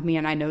joke around with me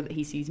and I know that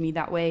he sees me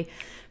that way,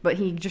 but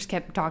he just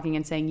kept talking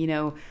and saying, "You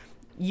know,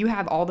 you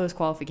have all those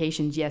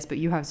qualifications, yes, but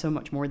you have so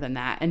much more than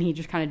that." And he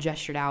just kind of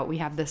gestured out. We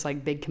have this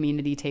like big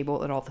community table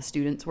that all the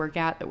students work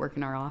at that work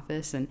in our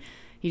office, and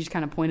he just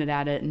kind of pointed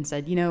at it and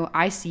said, "You know,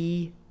 I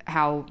see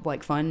how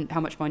much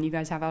fun you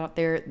guys have out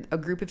there. A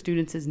group of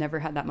students has never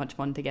had that much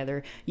fun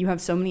together. You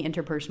have so many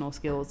interpersonal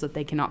skills that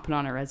they cannot put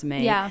on a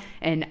resume. Yeah.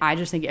 And I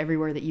just think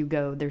everywhere that you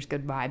go, there's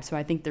good vibes. So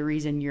I think the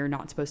reason you're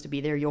not supposed to be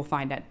there, you'll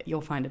find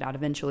it out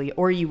eventually,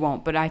 or you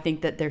won't. But I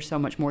think that there's so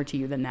much more to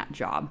you than that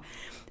job."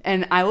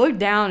 And I looked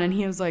down and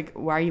he was like,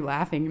 "Why are you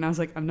laughing?" And I was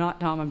like, "I'm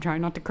not, Tom. I'm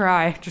trying not to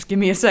cry. Just give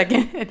me a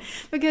second."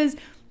 Because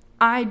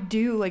I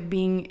do like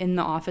being in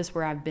the office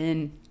where I've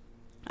been.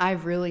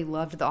 I've really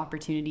loved the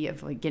opportunity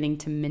of like getting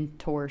to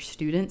mentor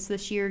students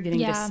this year,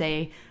 getting to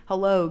say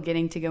hello,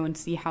 getting to go and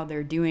see how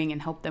they're doing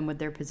and help them with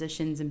their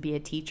positions and be a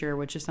teacher,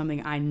 which is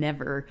something I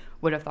never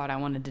would have thought I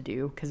wanted to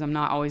do because I'm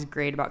not always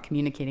great about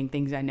communicating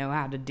things I know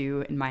how to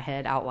do in my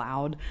head out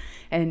loud.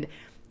 And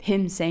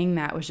him saying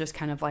that was just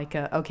kind of like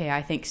okay,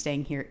 I think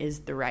staying here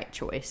is the right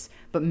choice,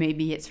 but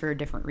maybe it's for a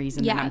different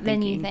reason than I'm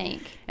thinking. You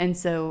think. And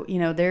so, you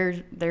know,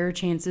 there are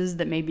chances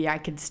that maybe I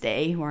could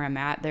stay where I'm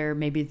at.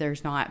 Maybe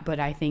there's not, but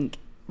I think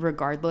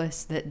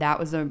regardless that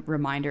was a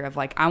reminder of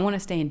like, I want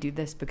to stay and do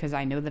this because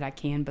I know that I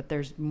can, but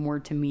there's more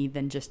to me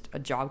than just a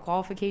job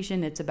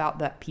qualification. It's about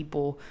the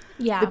people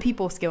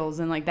skills,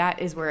 and like that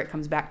is where it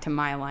comes back to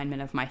my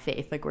alignment of my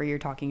faith, like where you're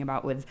talking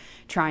about with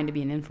trying to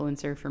be an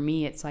influencer. For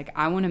me, it's like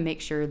I want to make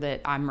sure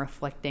that I'm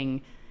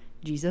reflecting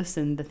Jesus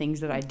and the things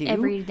that I do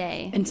every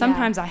day. And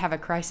sometimes I have a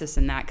crisis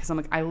in that because I'm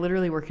like, I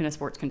literally work in a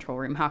sports control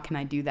room. How can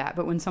I do that?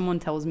 But when someone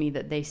tells me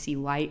that they see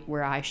light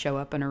where I show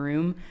up in a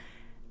room,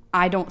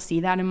 I don't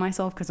see that in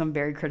myself because I'm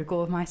very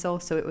critical of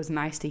myself. So it was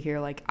nice to hear,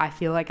 like, I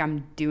feel like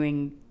I'm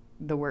doing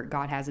the work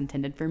God has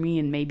intended for me,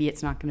 and maybe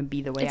it's not going to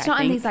be the way I think. It's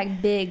not in these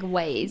like big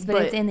ways,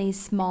 but it's in these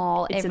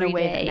small everyday. It's in a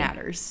way that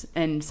matters.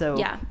 And so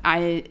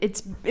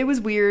it was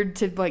weird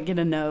to like get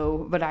a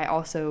no, but I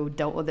also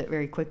dealt with it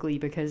very quickly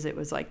because it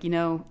was like, you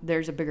know,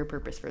 there's a bigger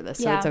purpose for this.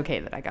 So it's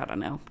okay that I got a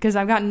no, because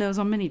I've gotten no's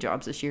on many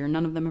jobs this year and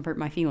none of them have hurt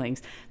my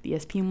feelings. The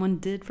SPM one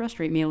did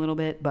frustrate me a little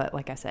bit, but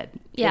like I said,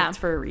 it's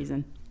for a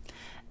reason.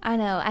 I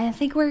know. I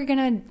think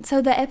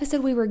so the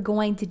episode we were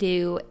going to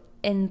do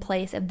in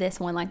place of this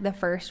one, like the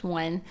first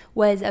one,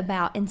 was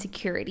about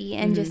insecurity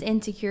and just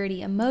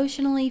insecurity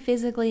emotionally,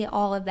 physically,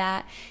 all of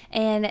that.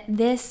 And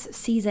this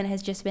season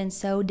has just been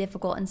so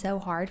difficult and so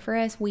hard for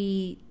us.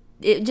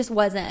 It just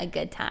wasn't a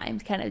good time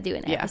to kind of do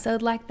an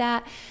episode like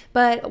that.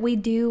 But we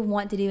do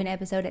want to do an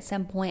episode at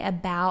some point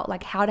about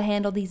like how to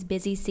handle these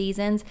busy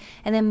seasons.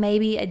 And then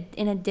maybe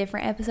in a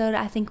different episode,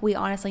 I think we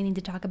honestly need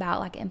to talk about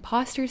like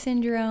imposter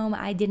syndrome,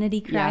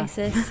 identity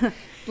crisis,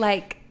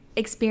 like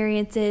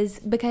experiences,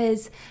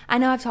 because I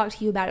know I've talked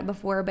to you about it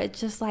before, but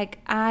just like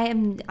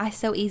I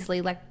so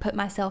easily like put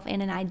myself in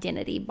an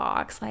identity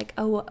box, like,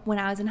 oh, when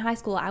I was in high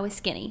school I was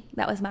skinny,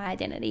 that was my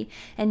identity.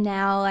 And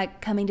now like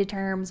coming to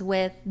terms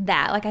with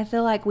that, like I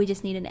feel like we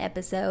just need an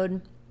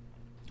episode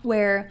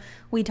where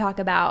we talk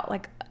about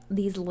like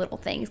these little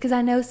things, because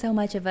I know so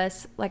much of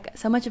us, like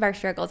so much of our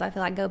struggles, I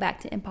feel like go back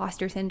to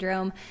imposter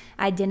syndrome,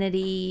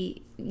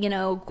 identity, you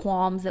know,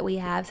 qualms that we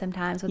have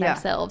sometimes with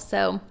ourselves.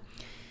 So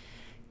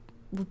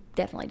we'll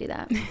definitely do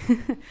that.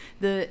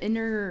 The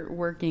inner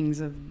workings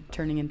of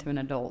turning into an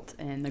adult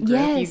and the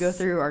growth you go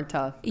through are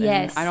tough.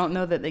 And I don't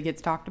know that it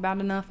gets talked about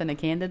enough in a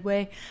candid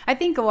way. I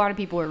think a lot of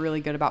people are really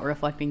good about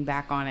reflecting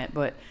back on it,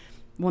 but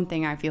one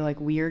thing I feel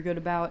like we are good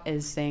about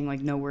is saying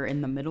like, no, we're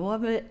in the middle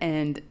of it.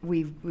 And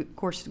of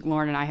course,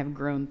 Lauren and I have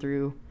grown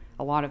through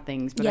a lot of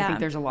things, but I think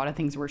there's a lot of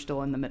things we're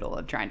still in the middle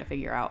of trying to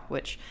figure out,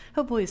 which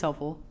hopefully is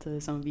helpful to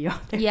some of you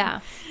out there.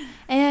 Yeah.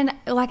 And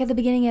like at the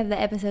beginning of the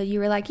episode, you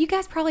were like, you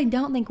guys probably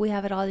don't think we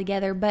have it all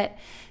together, but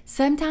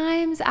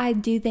sometimes I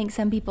do think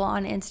some people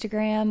on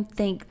Instagram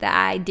think that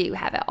I do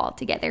have it all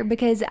together,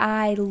 because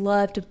I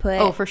love to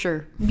put for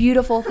sure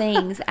beautiful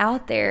things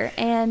out there,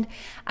 and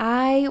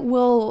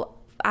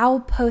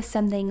I'll post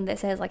something that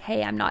says like,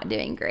 hey, I'm not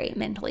doing great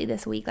mentally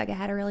this week. Like I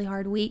had a really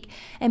hard week,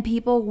 and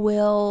people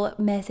will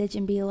message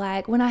and be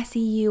like, when I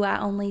see you, I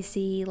only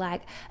see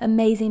like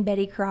amazing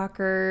Betty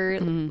Crocker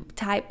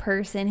type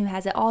person who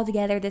has it all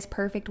together, this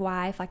perfect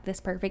wife, like this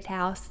perfect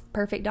house,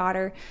 perfect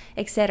daughter,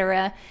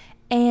 etc.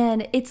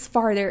 And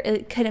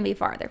it couldn't be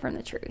farther from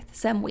the truth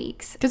some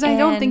weeks. Because I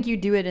don't think you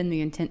do it in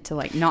the intent to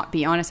like not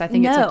be honest. I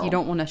think it's like you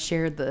don't want to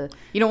share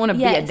you don't want to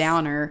be a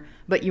downer,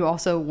 but you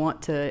also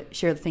want to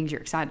share the things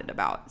you're excited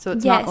about. So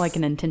it's not like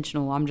an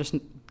intentional, I'm just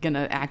going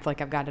to act like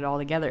I've got it all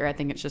together. I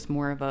think it's just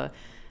more of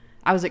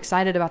I was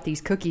excited about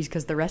these cookies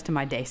because the rest of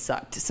my day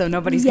sucked. So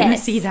nobody's going to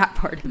see that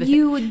part of it.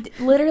 You would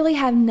literally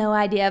have no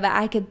idea, but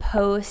I could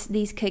post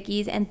these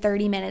cookies, and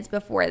 30 minutes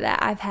before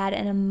that, I've had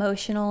a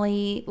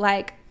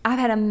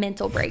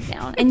mental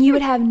breakdown, and you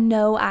would have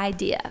no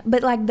idea.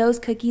 But like those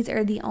cookies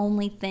are the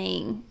only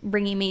thing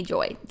bringing me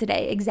joy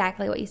today.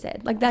 Exactly what you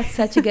said. Like that's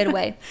such a good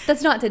way.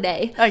 That's not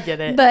today. I get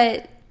it.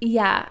 But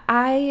yeah,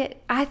 I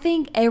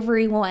think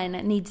everyone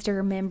needs to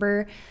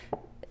remember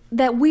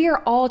that we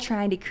are all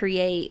trying to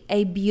create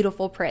a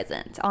beautiful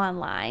presence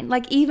online.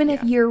 Like even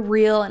if you're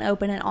real and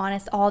open and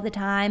honest all the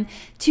time,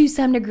 to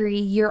some degree,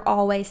 you're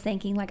always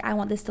thinking like, I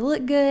want this to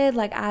look good.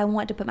 Like I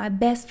want to put my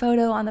best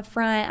photo on the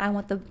front. I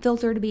want the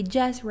filter to be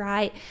just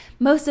right.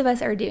 Most of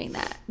us are doing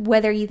that,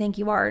 whether you think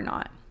you are or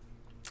not.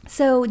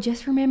 So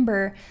just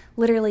remember,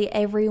 literally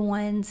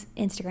everyone's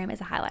Instagram is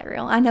a highlight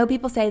reel. I know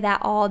people say that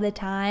all the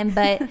time,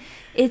 but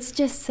it's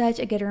just such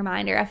a good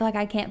reminder. I feel like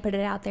I can't put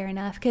it out there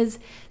enough, because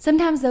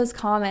sometimes those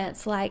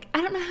comments like,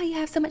 I don't know how you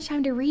have so much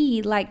time to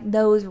read, like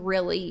those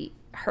really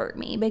hurt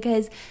me,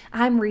 because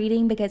I'm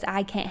reading because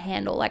I can't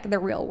handle like the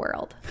real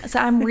world. So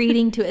I'm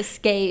reading to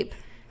escape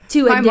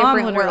to a different world.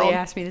 My mom literally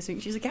asked me this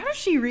week. She's like, "How does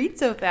she read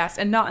so fast?"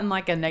 And not in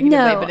like a negative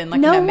way, but in like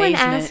an amazement. No one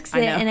asks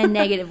it in a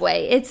negative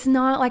way. It's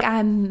not like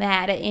I'm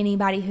mad at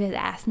anybody who has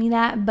asked me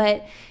that,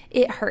 but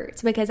it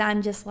hurts because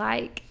I'm just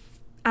like,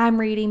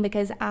 I'm reading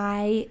because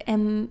I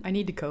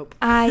need to cope.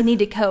 I need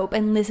to cope,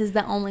 and this is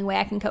the only way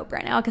I can cope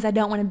right now, because I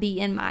don't want to be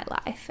in my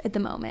life at the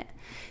moment.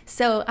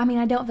 So, I mean,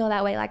 I don't feel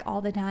that way like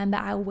all the time,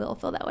 but I will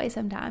feel that way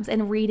sometimes.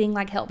 And reading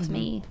like helps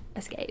me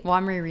escape. Well,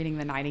 I'm rereading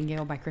The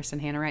Nightingale by Kristen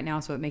Hanna right now,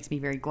 so it makes me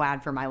very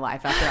glad for my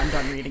life after I'm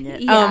done reading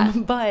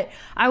it. But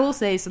I will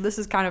say, so this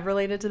is kind of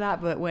related to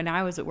that, but when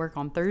I was at work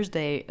on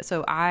Thursday,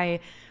 so I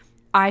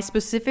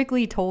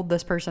specifically told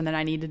this person that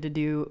I needed to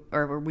do,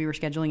 or we were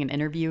scheduling an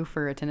interview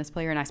for a tennis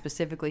player, and I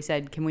specifically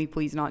said, can we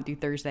please not do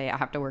Thursday? I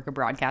have to work a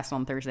broadcast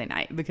on Thursday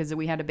night, because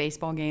we had a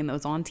baseball game that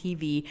was on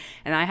TV,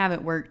 and I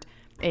haven't worked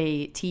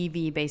a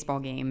TV baseball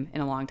game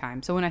in a long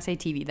time. So when I say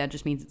TV, that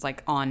just means it's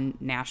like on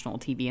national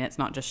TV, and it's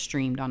not just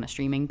streamed on a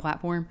streaming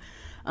platform.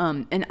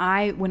 And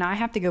when I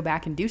have to go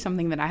back and do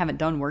something that I haven't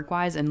done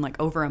work-wise in like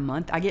over a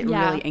month, I get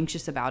really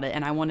anxious about it,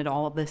 and I wanted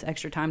all of this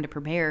extra time to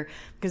prepare,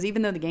 because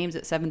even though the game's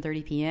at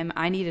 7:30 p.m.,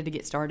 I needed to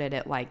get started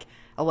at like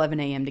 11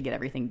 a.m. to get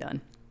everything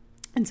done.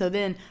 And so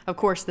then, of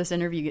course, this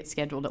interview gets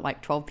scheduled at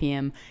like 12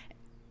 p.m.,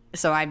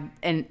 so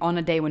and on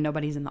a day when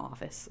nobody's in the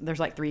office, there's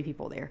like 3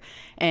 people there.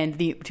 And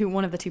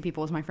one of the 2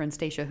 people is my friend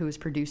Stacia, who was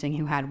producing,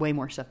 who had way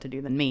more stuff to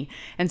do than me.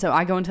 And so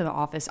I go into the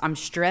office, I'm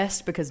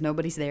stressed because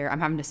nobody's there.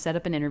 I'm having to set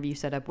up an interview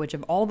setup, which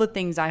of all the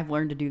things I've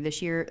learned to do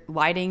this year,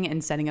 lighting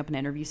and setting up an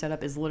interview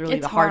setup is literally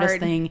the hardest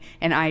thing.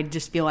 And I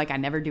just feel like I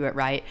never do it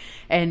right.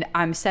 And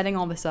I'm setting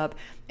all this up,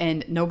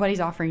 and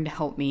nobody's offering to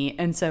help me.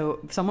 And so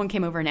someone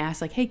came over and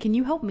asked like, hey, can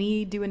you help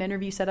me do an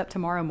interview setup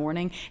tomorrow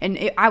morning?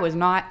 And I was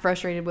not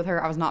frustrated with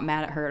her. I was not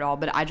mad at her at all,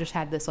 but I just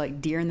had this like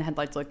deer in the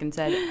headlights look and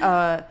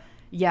said,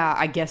 yeah,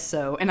 I guess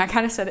so. And I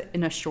kind of said it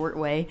in a short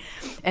way.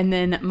 And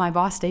then my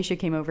boss, Stacia,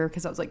 came over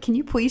because I was like, can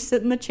you please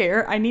sit in the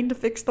chair? I need to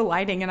fix the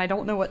lighting and I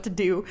don't know what to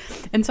do.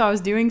 And so I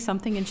was doing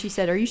something and she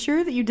said, are you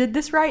sure that you did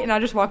this right? And I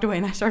just walked away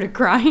and I started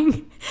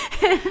crying.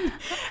 and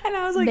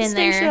I was like,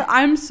 Stacia,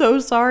 I'm so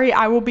sorry.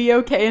 I will be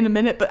okay in a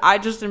minute, but I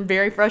just am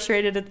very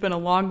frustrated. It's been a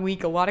long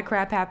week. A lot of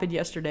crap happened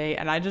yesterday.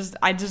 And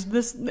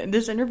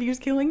this interview is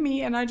killing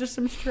me and I just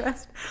am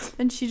stressed.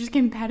 And she just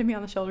came and patted me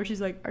on the shoulder. She's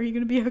like, are you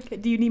going to be okay?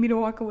 Do you need me to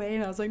walk away?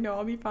 And I was like,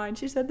 no, I'll be fine.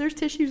 She said, there's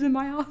tissues in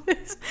my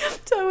office.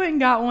 So I went and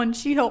got one.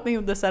 She helped me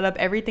with the setup.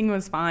 Everything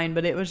was fine,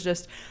 but it was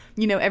just,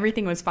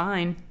 everything was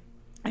fine.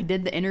 I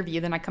did the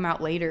interview, then I come out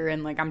later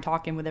and like I'm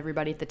talking with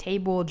everybody at the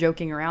table,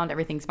 joking around,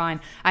 everything's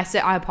fine. I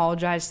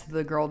apologized to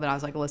the girl that I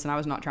was like, listen, I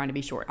was not trying to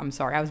be short. I'm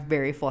sorry. I was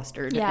very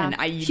flustered. Yeah.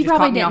 And she just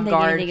caught me off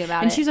guard.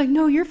 And she's like,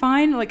 no, you're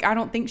fine. Like, I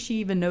don't think she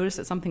even noticed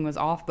that something was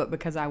off, but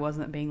because I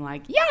wasn't being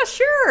like, yeah,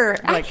 sure.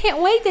 Like, I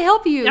can't wait to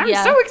help you. I'm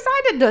so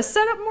excited to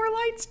set up more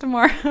lights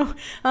tomorrow.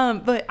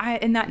 But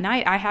in that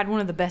night, I had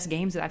one of the best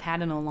games that I've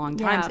had in a long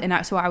time. Yeah.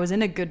 And so I was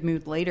in a good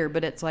mood later,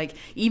 but it's like,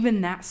 even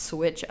that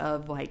switch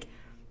of like,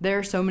 there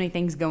are so many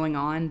things going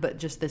on, but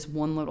just this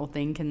one little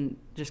thing can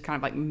just kind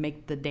of like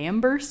make the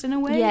dam burst in a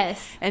way.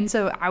 Yes. And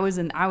so I was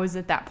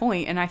at that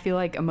point, and I feel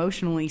like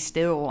emotionally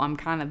still I'm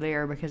kind of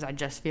there because I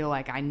just feel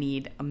like I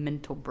need a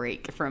mental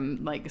break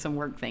from like some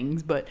work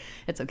things, but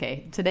it's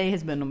okay. Today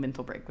has been a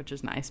mental break, which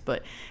is nice,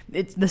 but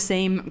it's the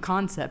same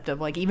concept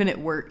of like, even at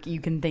work, you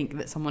can think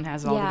that someone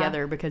has it all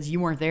together because you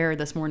weren't there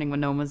this morning when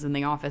no one was in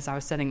the office. I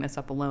was setting this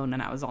up alone,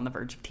 and I was on the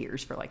verge of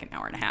tears for like an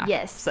hour and a half.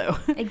 Yes. So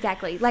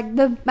exactly. Like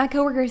my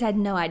coworkers had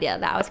no idea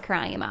that I was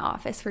crying in my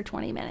office for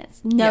 20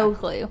 minutes. No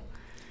clue.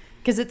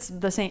 Because it's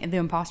the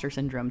imposter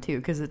syndrome too.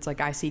 Because it's like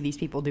I see these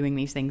people doing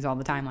these things all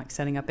the time, like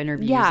setting up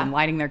interviews and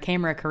lighting their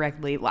camera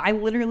correctly. I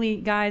literally,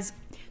 guys.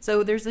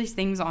 So there's these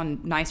things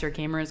on nicer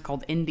cameras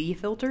called ND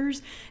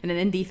filters, and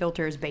an ND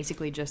filter is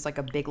basically just like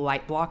a big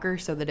light blocker,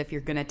 so that if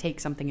you're gonna take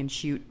something and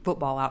shoot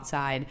football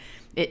outside,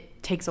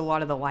 it takes a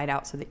lot of the light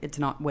out so that it's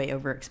not way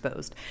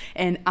overexposed.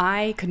 And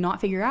I could not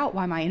figure out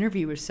why my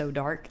interview was so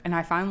dark, and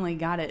I finally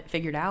got it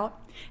figured out.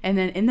 And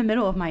then in the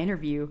middle of my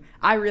interview,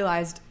 I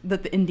realized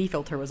that the ND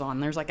filter was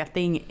on. There's like a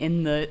thing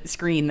in the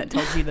screen that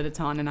tells you that it's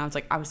on. And I was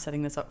like, I was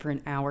setting this up for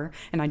an hour,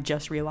 and I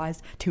just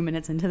realized 2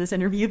 minutes into this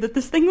interview that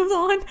this thing was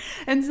on.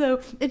 And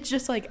so it's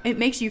just like, it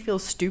makes you feel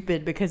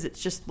stupid because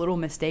it's just little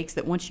mistakes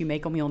that once you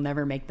make them, you'll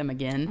never make them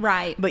again.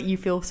 Right. But you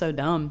feel so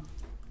dumb.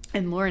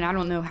 And Lauren, I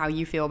don't know how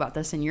you feel about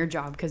this in your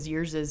job, because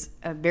yours is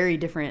a very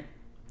different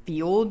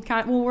field.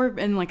 Well, we're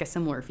in like a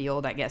similar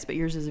field, I guess, but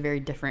yours is very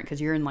different because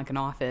you're in like an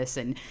office,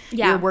 and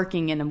you're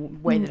working in a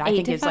way that I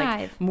think is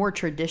like more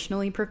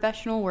traditionally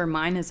professional, where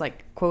mine is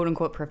like quote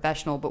unquote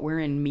professional, but we're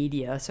in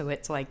media, so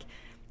it's like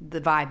the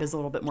vibe is a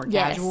little bit more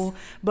casual.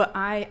 But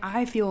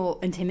I feel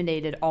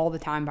intimidated all the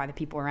time by the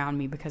people around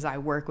me, because I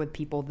work with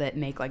people that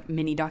make like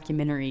mini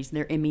documentaries.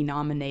 They're Emmy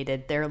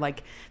nominated. They're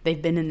like, they've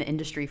been in the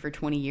industry for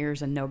 20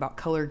 years and know about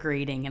color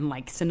grading and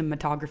like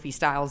cinematography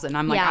styles. And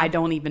I'm like, I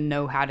don't even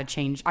know how to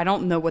change. I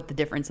don't know what the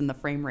difference in the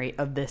frame rate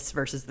of this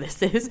versus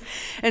this is.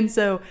 And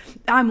so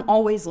I'm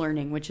always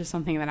learning, which is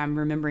something that I'm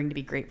remembering to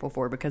be grateful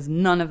for, because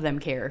none of them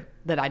care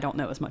that I don't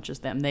know as much as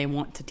them. They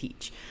want to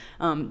teach.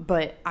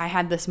 But I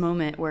had this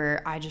moment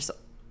where I just,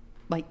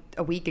 like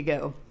a week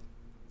ago,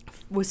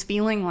 was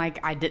feeling like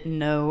I didn't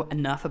know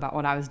enough about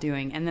what I was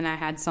doing. And then I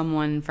had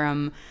someone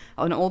from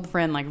an old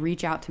friend like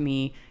reach out to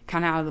me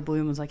kind of out of the blue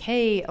and was like,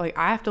 hey, like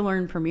I have to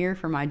learn Premiere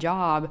for my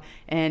job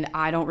and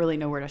I don't really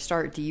know where to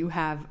start. Do you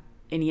have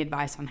any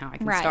advice on how I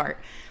can start?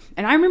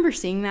 And I remember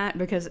seeing that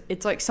because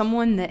it's like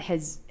someone that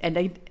has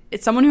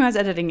it's someone who has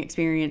editing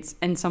experience,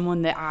 and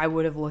someone that I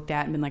would have looked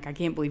at and been like, I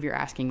can't believe you're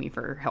asking me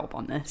for help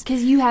on this.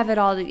 Because you have it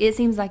all. It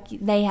seems like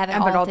they have it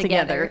all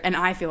together. And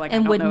I feel like I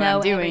don't know what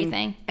I'm doing.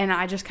 Everything. And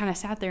I just kind of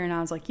sat there and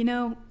I was like,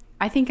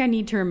 I think I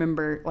need to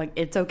remember, like,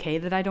 it's okay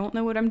that I don't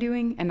know what I'm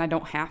doing, and I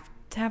don't have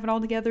to have it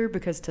all together,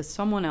 because to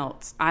someone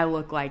else, I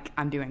look like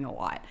I'm doing a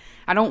lot.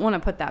 I don't want to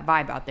put that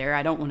vibe out there.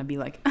 I don't want to be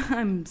like,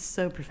 I'm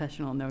so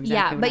professional and know exactly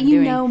what I'm doing. Yeah,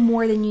 but you know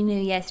more than you knew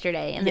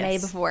yesterday and the day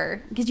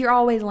before, because you're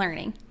always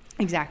learning.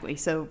 Exactly.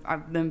 So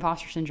the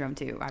imposter syndrome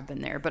too, I've been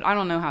there, but I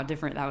don't know how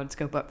different that would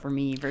scope up for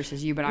me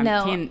versus you, but I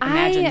can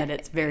imagine that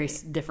it's very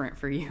different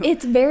for you.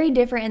 It's very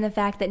different in the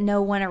fact that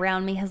no one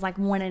around me has like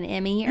won an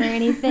Emmy or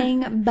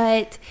anything,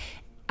 but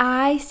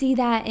I see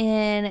that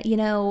in,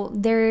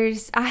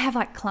 I have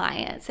like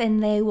clients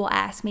and they will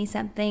ask me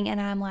something and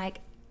I'm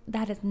like,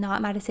 that is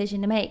not my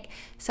decision to make.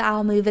 So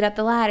I'll move it up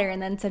the ladder,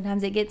 and then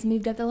sometimes it gets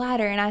moved up the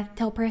ladder. And I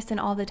tell Preston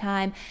all the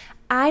time,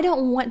 I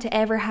don't want to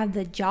ever have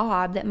the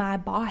job that my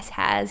boss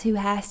has, who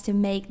has to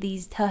make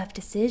these tough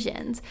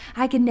decisions.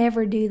 I could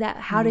never do that.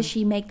 How does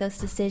she make those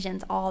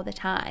decisions all the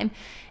time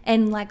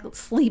and like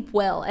sleep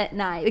well at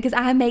night? Because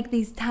I make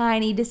these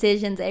tiny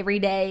decisions every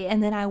day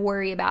and then I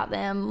worry about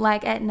them.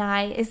 Like at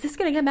night, is this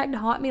going to come back to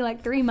haunt me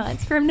like 3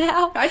 months from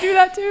now? I do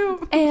that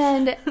too.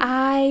 And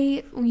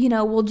I,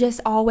 will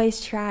just always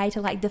try to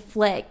like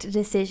deflect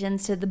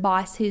decisions to the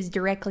boss who's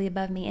directly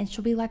above me. And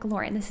she'll be like,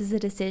 Lauren, this is a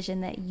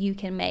decision that you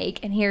can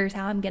make, and here's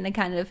how I'm going to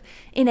kind of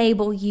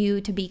enable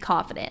you to be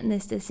confident in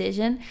this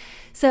decision.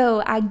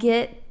 So I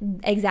get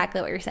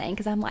exactly what you're saying,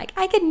 because I'm like,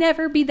 I could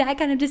never be that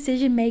kind of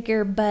decision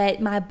maker,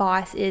 but my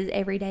boss is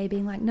every day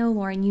being like, no,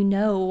 Lauren, you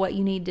know what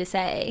you need to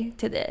say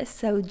to this,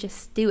 so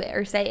just do it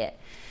or say it.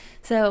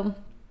 So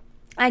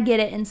I get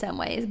it in some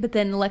ways, but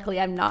then luckily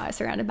I'm not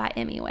surrounded by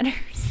Emmy winners.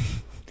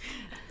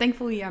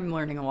 Thankfully, I'm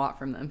learning a lot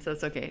from them, so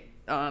it's okay.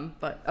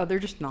 But they're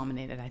just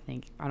nominated, I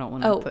think. I don't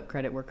want to put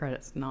credit where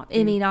credit's not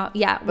due. Emmy,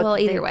 yeah. But well,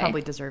 either they way,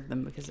 probably deserve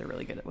them because they're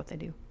really good at what they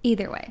do.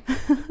 Either way.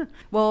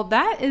 Well,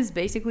 that is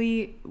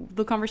basically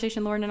the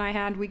conversation Lauren and I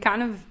had. We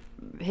kind of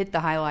hit the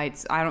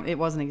highlights. It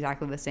wasn't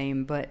exactly the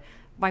same, but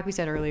like we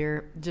said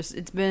earlier, just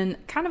it's been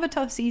kind of a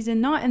tough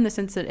season, not in the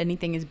sense that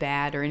anything is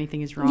bad or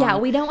anything is wrong. Yeah,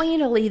 we don't want you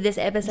to leave this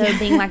episode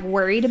being like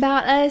worried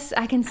about us.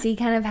 I can see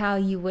kind of how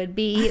you would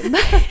be.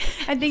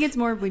 I think it's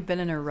more we've been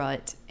in a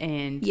rut,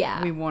 and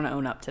we want to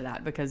own up to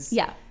that because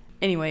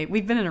anyway,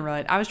 we've been in a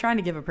rut. I was trying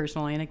to give a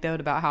personal anecdote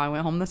about how I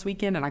went home this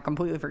weekend, and I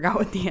completely forgot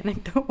what the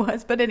anecdote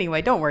was. But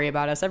anyway, don't worry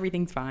about us.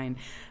 Everything's fine.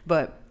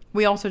 But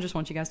we also just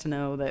want you guys to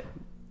know that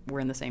we're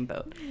in the same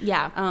boat.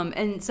 Yeah.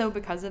 And so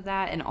because of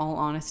that, in all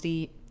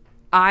honesty,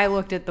 I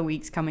looked at the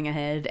weeks coming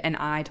ahead and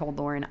I told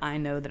Lauren, I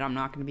know that I'm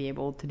not going to be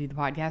able to do the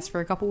podcast for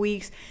a couple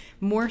weeks,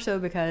 more so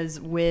because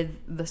with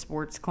the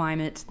sports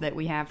climate that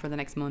we have for the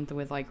next month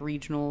with like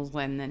regionals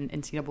and then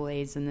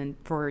NCAAs and then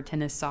for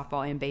tennis,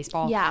 softball, and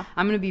baseball,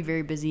 I'm going to be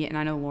very busy, and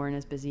I know Lauren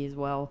is busy as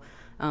well.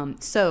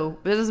 So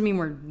that doesn't mean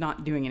we're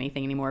not doing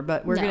anything anymore,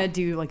 but we're going to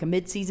do like a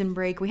mid-season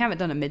break. We haven't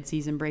done a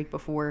mid-season break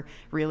before,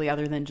 really,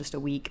 other than just a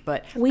week,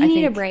 but we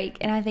need a break,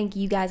 and I think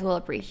you guys will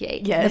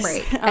appreciate the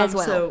break as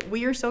well. So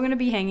we are still going to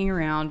be hanging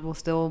around. We'll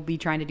still be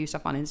trying to do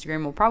stuff on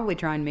Instagram. We'll probably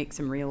try and make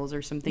some reels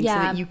or something so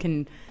that you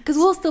can, because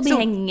we'll still be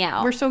hanging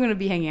out. We're still going to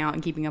be hanging out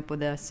and keeping up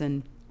with us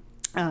and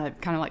kind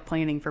of like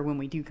planning for when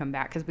we do come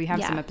back, because we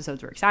have some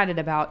episodes we're excited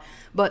about,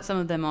 but some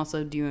of them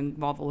also do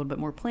involve a little bit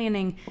more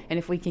planning. And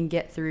if we can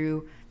get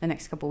through the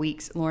next couple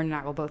weeks, Lauren and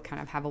I will both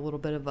kind of have a little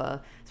bit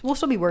of we'll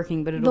still be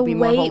working, but it'll be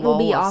more of a lull. The weight will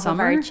be off of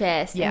our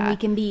chest, and we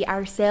can be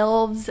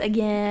ourselves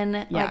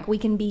again. Like we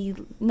can be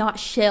not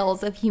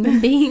shells of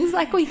human beings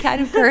like we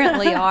kind of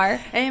currently are.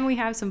 And we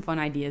have some fun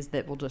ideas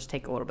that will just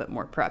take a little bit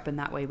more prep, and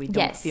that way we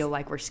don't feel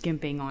like we're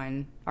skimping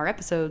on our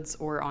episodes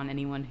or on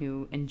anyone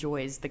who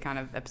enjoys the kind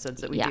of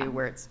episodes that we do,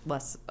 where it's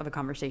less of a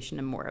conversation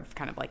and more of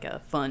kind of like a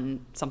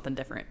fun, something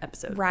different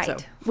episode. Right. So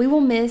we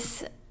will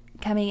miss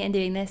coming and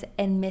doing this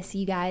and miss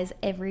you guys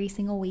every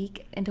single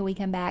week until we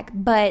come back,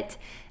 but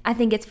I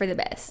think it's for the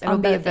best. It'll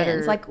be a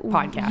better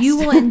podcast. You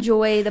will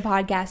enjoy the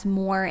podcast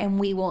more, and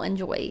we will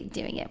enjoy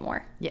doing it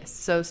more. Yes.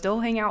 So still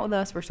hang out with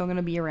us. We're still going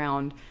to be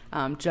around.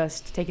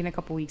 Just taking a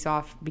couple weeks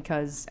off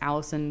because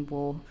Allison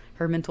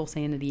her mental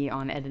sanity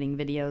on editing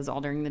videos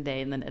all during the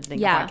day and then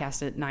editing a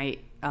podcast at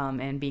night,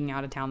 and being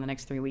out of town the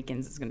next 3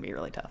 weekends is going to be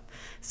really tough.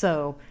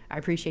 So I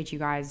appreciate you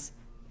guys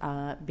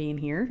being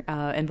here.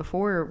 And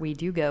before we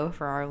do go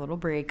for our little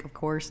break, of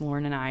course,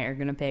 Lauren and I are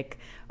going to pick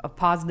a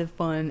positive,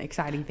 fun,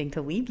 exciting thing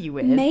to leave you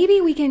with.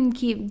 Maybe we can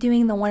keep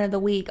doing the one of the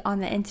week on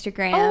the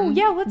Instagram. Oh,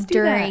 yeah, let's do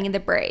during that. the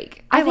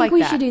break. I think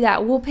we should do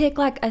that. We'll pick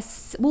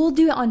we'll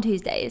do it on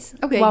Tuesdays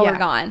while we're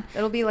gone.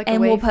 It'll be like and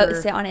we'll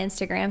post it on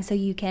Instagram so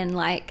you can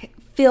like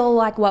feel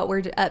like what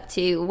we're up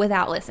to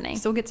without listening.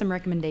 Still get some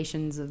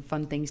recommendations of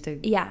fun things to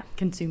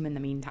consume in the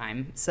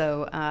meantime.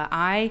 So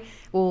I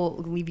will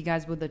leave you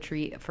guys with a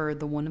treat for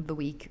the one of the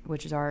week,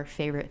 which is our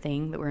favorite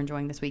thing that we're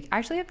enjoying this week. I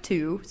actually have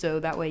two, so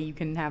that way you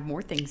can have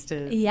more things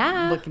to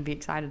look and be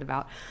excited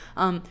about.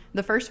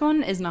 The first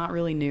one is not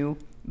really new,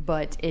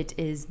 but it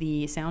is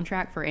the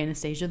soundtrack for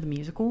Anastasia the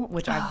Musical,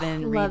 which I've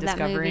been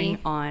rediscovering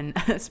on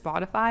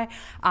Spotify.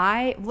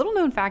 Little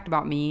known fact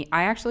about me,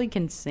 I actually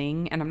can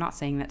sing, and I'm not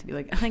saying that to be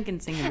like, I can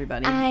sing,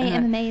 everybody. I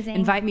am amazing.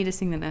 Invite me to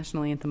sing the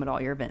national anthem at all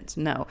your events.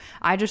 No,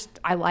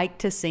 I like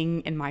to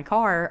sing in my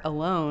car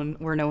alone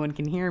where no one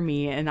can hear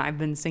me, and I've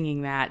been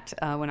singing that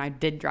when I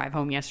did drive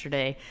home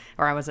yesterday,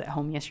 or I was at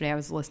home yesterday. I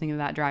was listening to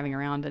that driving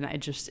around, and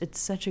it's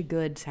such a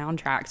good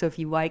soundtrack. So if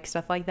you like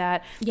stuff like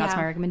that, that's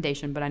my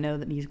recommendation. But I know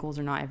that musicals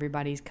are not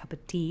everybody's cup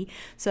of tea.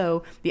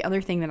 So the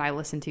other thing that I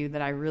listened to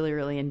that I really,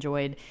 really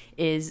enjoyed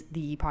is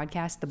the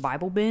podcast, The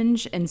Bible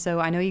Binge. And so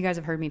I know you guys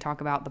have heard me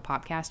talk about the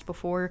Popcast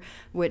before,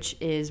 which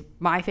is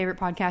my favorite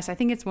podcast. I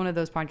think it's one of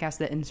those podcasts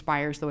that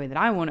inspires the way that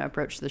I want to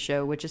approach the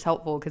show, which is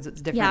helpful because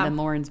it's different than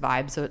Lauren's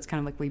vibe. So it's kind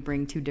of like we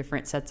bring two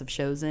different sets of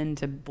shows in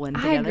to blend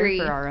together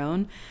for our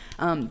own.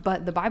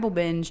 But the Bible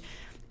Binge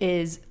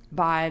is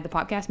by the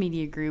Popcast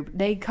Media Group.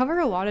 They cover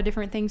a lot of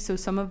different things. So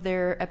some of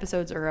their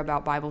episodes are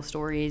about Bible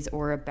stories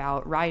or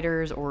about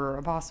writers or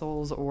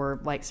apostles or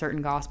like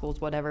certain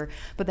gospels, whatever.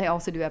 But they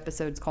also do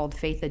episodes called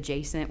Faith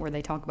Adjacent, where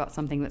they talk about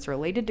something that's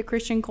related to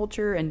Christian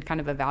culture and kind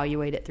of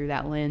evaluate it through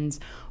that lens.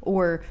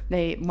 Or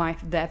the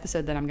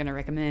episode that I'm going to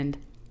recommend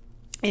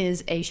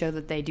is a show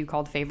that they do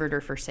called Favored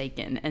or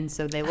Forsaken. And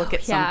so they look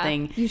at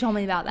something. You told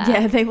me about that.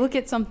 Yeah, they look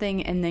at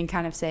something and then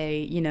kind of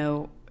say,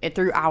 it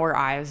through our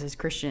eyes as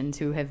Christians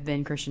who have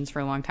been Christians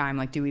for a long time,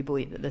 like, do we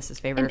believe that this is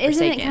favored or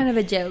forsaken? Isn't it kind of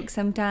a joke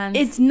sometimes?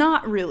 It's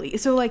not really.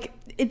 So, like,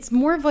 it's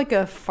more of like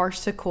a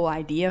farcical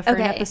idea for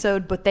an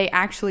episode, but they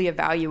actually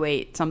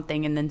evaluate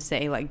something and then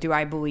say, like, do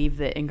I believe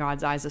that in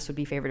God's eyes this would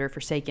be favored or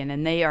forsaken?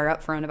 And they are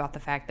upfront about the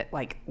fact that,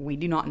 like, we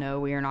do not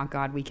know. We are not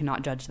God. We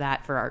cannot judge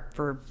that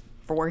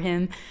for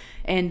him.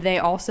 And they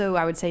also,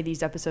 I would say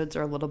these episodes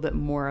are a little bit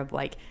more of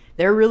like,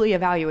 they're really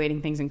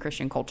evaluating things in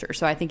Christian culture.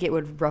 So I think it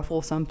would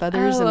ruffle some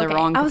feathers in the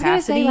wrong capacity. I was going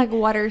to say, like,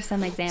 what are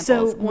some examples?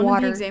 So one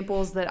of the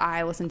examples that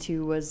I listened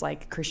to was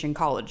like Christian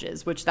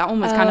colleges, which that one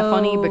was kind of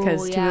funny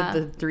because two of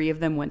the three of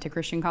them went to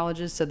Christian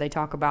colleges. So they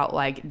talk about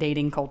like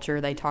dating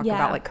culture. They talk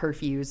about like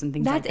curfews and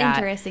things like that. That's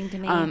interesting to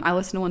me. I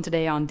listened to one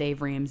today on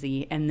Dave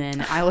Ramsey, and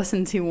then I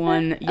listened to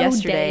one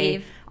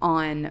yesterday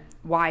on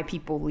why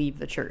people leave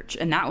the church,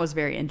 and that was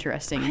very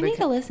interesting. I need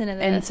to listen to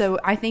this. And so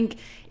I think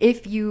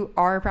if you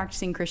are a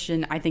practicing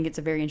Christian, I think it's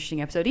a very interesting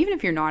episode. Even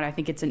if you're not, I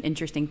think it's an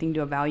interesting thing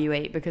to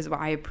evaluate, because what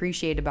I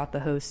appreciate about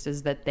the hosts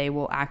is that they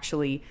will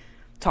actually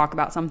talk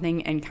about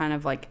something and kind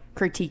of like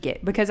critique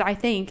it, because I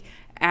think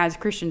as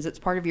Christians it's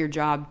part of your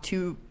job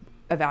to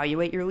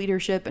evaluate your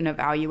leadership and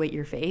evaluate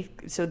your faith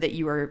so that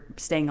you are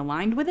staying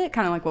aligned with it,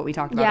 kind of like what we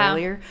talked about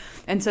earlier.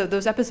 And so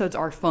those episodes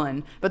are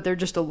fun, but they're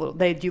just a little,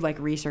 they do like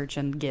research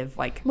and give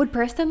like... Would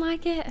Preston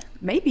like it?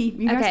 Maybe.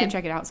 You guys can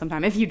check it out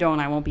sometime. If you don't,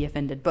 I won't be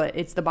offended. But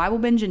it's the Bible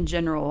Binge in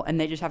general, and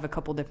they just have a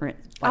couple different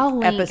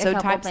like episode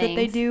types that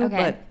they do.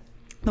 But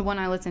the one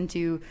I listen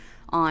to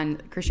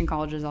on Christian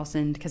Colleges I'll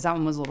send, because that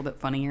one was a little bit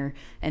funnier.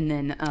 And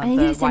then I need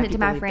to send it to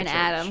my friend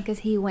Adam, because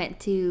he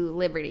went to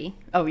Liberty.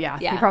 Oh yeah,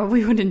 he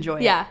probably would enjoy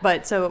it.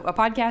 But so a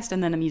podcast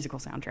and then a musical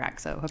soundtrack,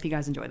 so hope you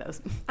guys enjoy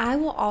those. I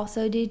will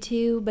also do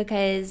 2,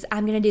 because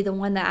I'm going to do the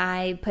one that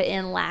I put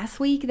in last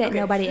week that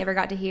nobody ever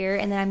got to hear,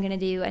 and then I'm going to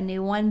do a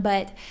new one.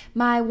 But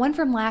my one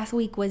from last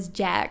week was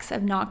Jax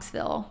of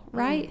Knoxville,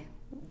 right?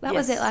 That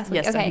was it last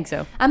week. Yes, okay. I think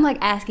so. I'm like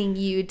asking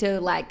you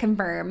to like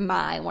confirm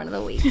my one of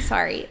the weeks.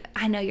 Sorry.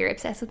 I know you're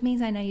obsessed with me,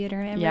 so I know you'd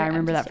remember. Yeah, I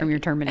remember that from your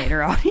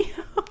Terminator audio.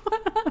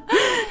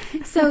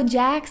 So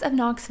Jax of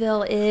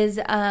Knoxville is,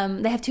 they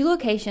have 2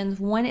 locations.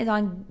 One is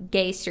on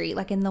Gay Street,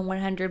 like in the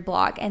 100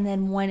 block, and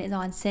then one is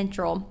on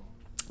Central.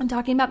 I'm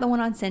talking about the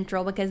one on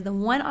Central because the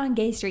one on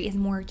Gay Street is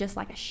more just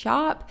like a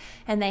shop,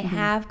 and they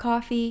have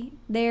coffee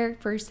there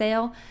for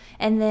sale.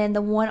 And then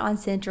the one on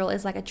Central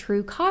is like a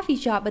true coffee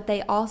shop, but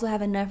they also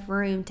have enough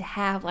room to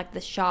have like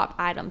the shop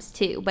items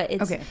too. But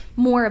it's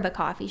more of a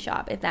coffee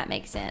shop, if that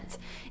makes sense.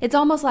 It's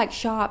almost like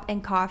shop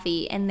and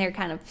coffee, and they're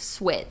kind of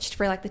switched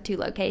for like the 2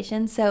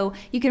 locations. So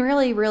you can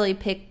really, really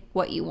pick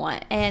what you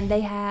want. And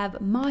they have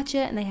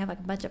matcha, and they have like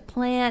a bunch of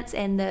plants,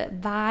 and the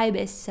vibe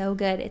is so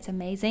good. It's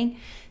amazing.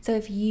 So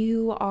if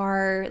you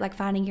are like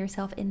finding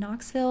yourself in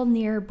Knoxville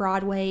near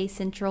Broadway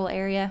Central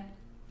area,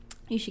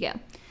 you should go.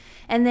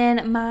 And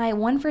then my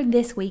one for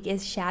this week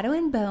is Shadow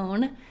and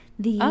Bone,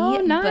 the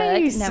book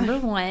number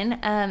 1.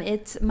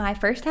 It's my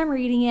first time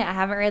reading it. I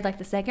haven't read like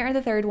the second or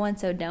the third one,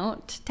 so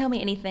don't tell me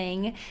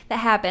anything that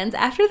happens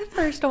after the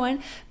first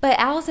one. But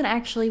Allison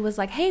actually was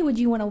like, hey, would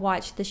you want to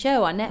watch the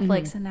show on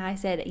Netflix? And I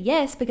said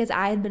yes, because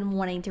I had been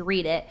wanting to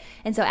read it.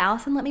 And so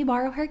Allison let me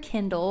borrow her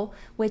Kindle,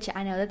 which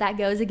I know that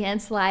goes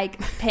against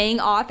like paying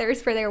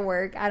authors for their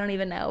work. I don't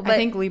even know. But I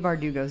think Leigh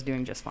Bardugo's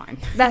doing just fine.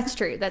 That's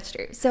true.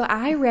 So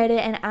I read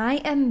it, and I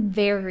am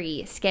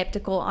very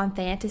skeptical on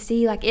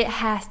fantasy. Like, it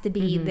has to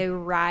be the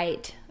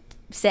right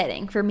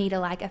setting for me to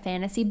like a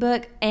fantasy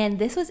book, and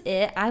this was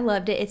it. I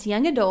loved it. It's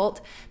young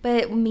adult,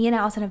 but me and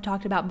Allison have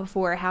talked about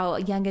before how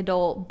young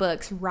adult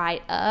books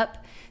write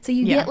up, so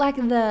you get like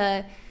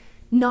the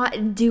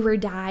not do or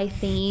die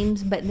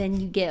themes, but then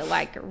you get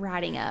like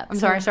writing up. I'm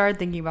sorry, I started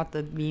thinking about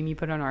the meme you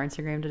put on our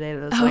Instagram today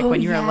that was like,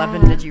 when you were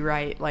 11, did you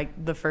write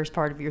like the first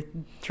part of your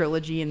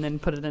trilogy and then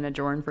put it in a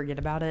drawer and forget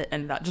about it?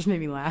 And that just made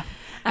me laugh.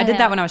 I did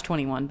that when I was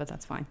 21, but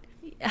that's fine.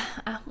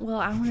 Well,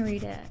 I want to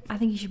read it. I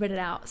think you should put it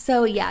out.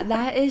 So yeah,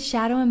 that is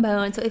Shadow and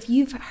Bone. So if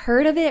you've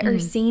heard of it or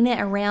seen it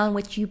around,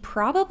 which you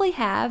probably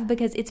have,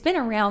 because it's been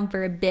around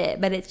for a bit,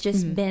 but it's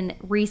just been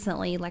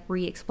recently like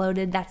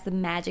re-exploded. That's the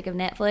magic of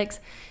Netflix.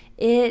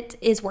 It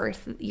is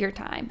worth your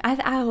time.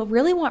 I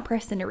really want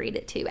Preston to read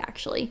it too,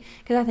 actually,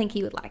 because I think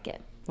he would like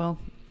it. Well,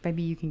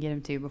 maybe you can get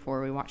him to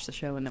before we watch the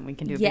show, and then we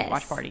can do a big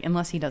watch party,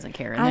 unless he doesn't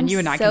care, and then you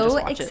and I can just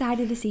watch it. I'm so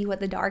excited to see what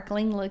the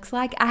Darkling looks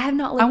like. I have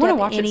not looked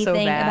up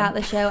anything about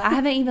the show. I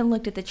haven't even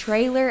looked at the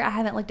trailer. I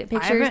haven't looked at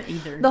pictures. I haven't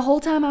either. The whole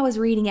time I was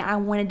reading it, I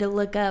wanted to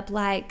look up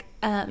like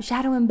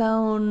Shadow and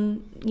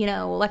Bone, you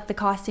know, like the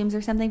costumes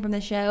or something from the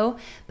show,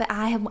 but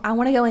I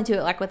want to go into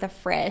it like with a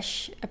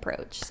fresh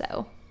approach.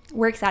 So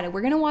we're excited.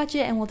 We're gonna watch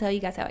it, and we'll tell you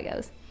guys how it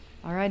goes.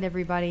 All right,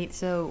 everybody.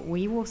 So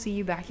we will see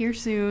you back here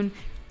soon.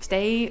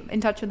 Stay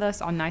in touch with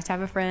us on Nice to Have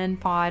a Friend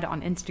pod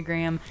on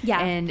Instagram. Yeah.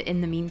 And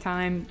in the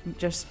meantime,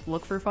 just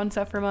look for fun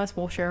stuff from us.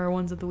 We'll share our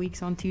ones of the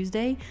weeks on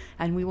Tuesday.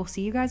 And we will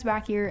see you guys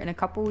back here in a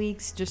couple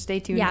weeks. Just stay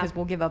tuned because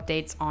we'll give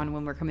updates on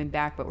when we're coming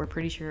back. But we're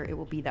pretty sure it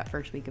will be that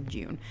first week of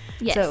June.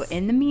 Yes. So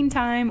in the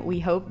meantime, we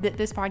hope that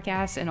this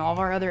podcast and all of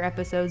our other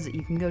episodes that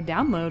you can go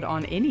download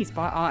on any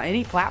spot, on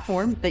any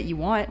platform that you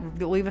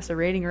want. Leave us a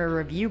rating or a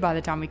review by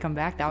the time we come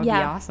back. That would be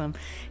awesome.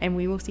 And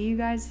we will see you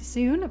guys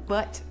soon.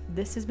 But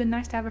this has been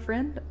Nice to Have a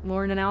Friend.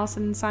 Lauren and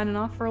Allison signing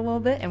off for a little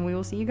bit, and we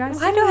will see you guys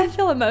soon. Why do I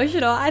feel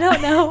emotional? I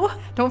don't know.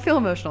 Don't feel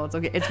emotional. It's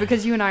okay. It's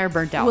because you and I are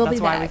burnt out. That's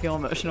why we feel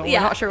emotional.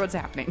 We're not sure what's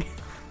happening.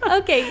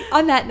 Okay.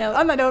 On that note.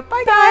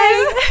 Bye,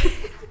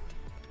 guys.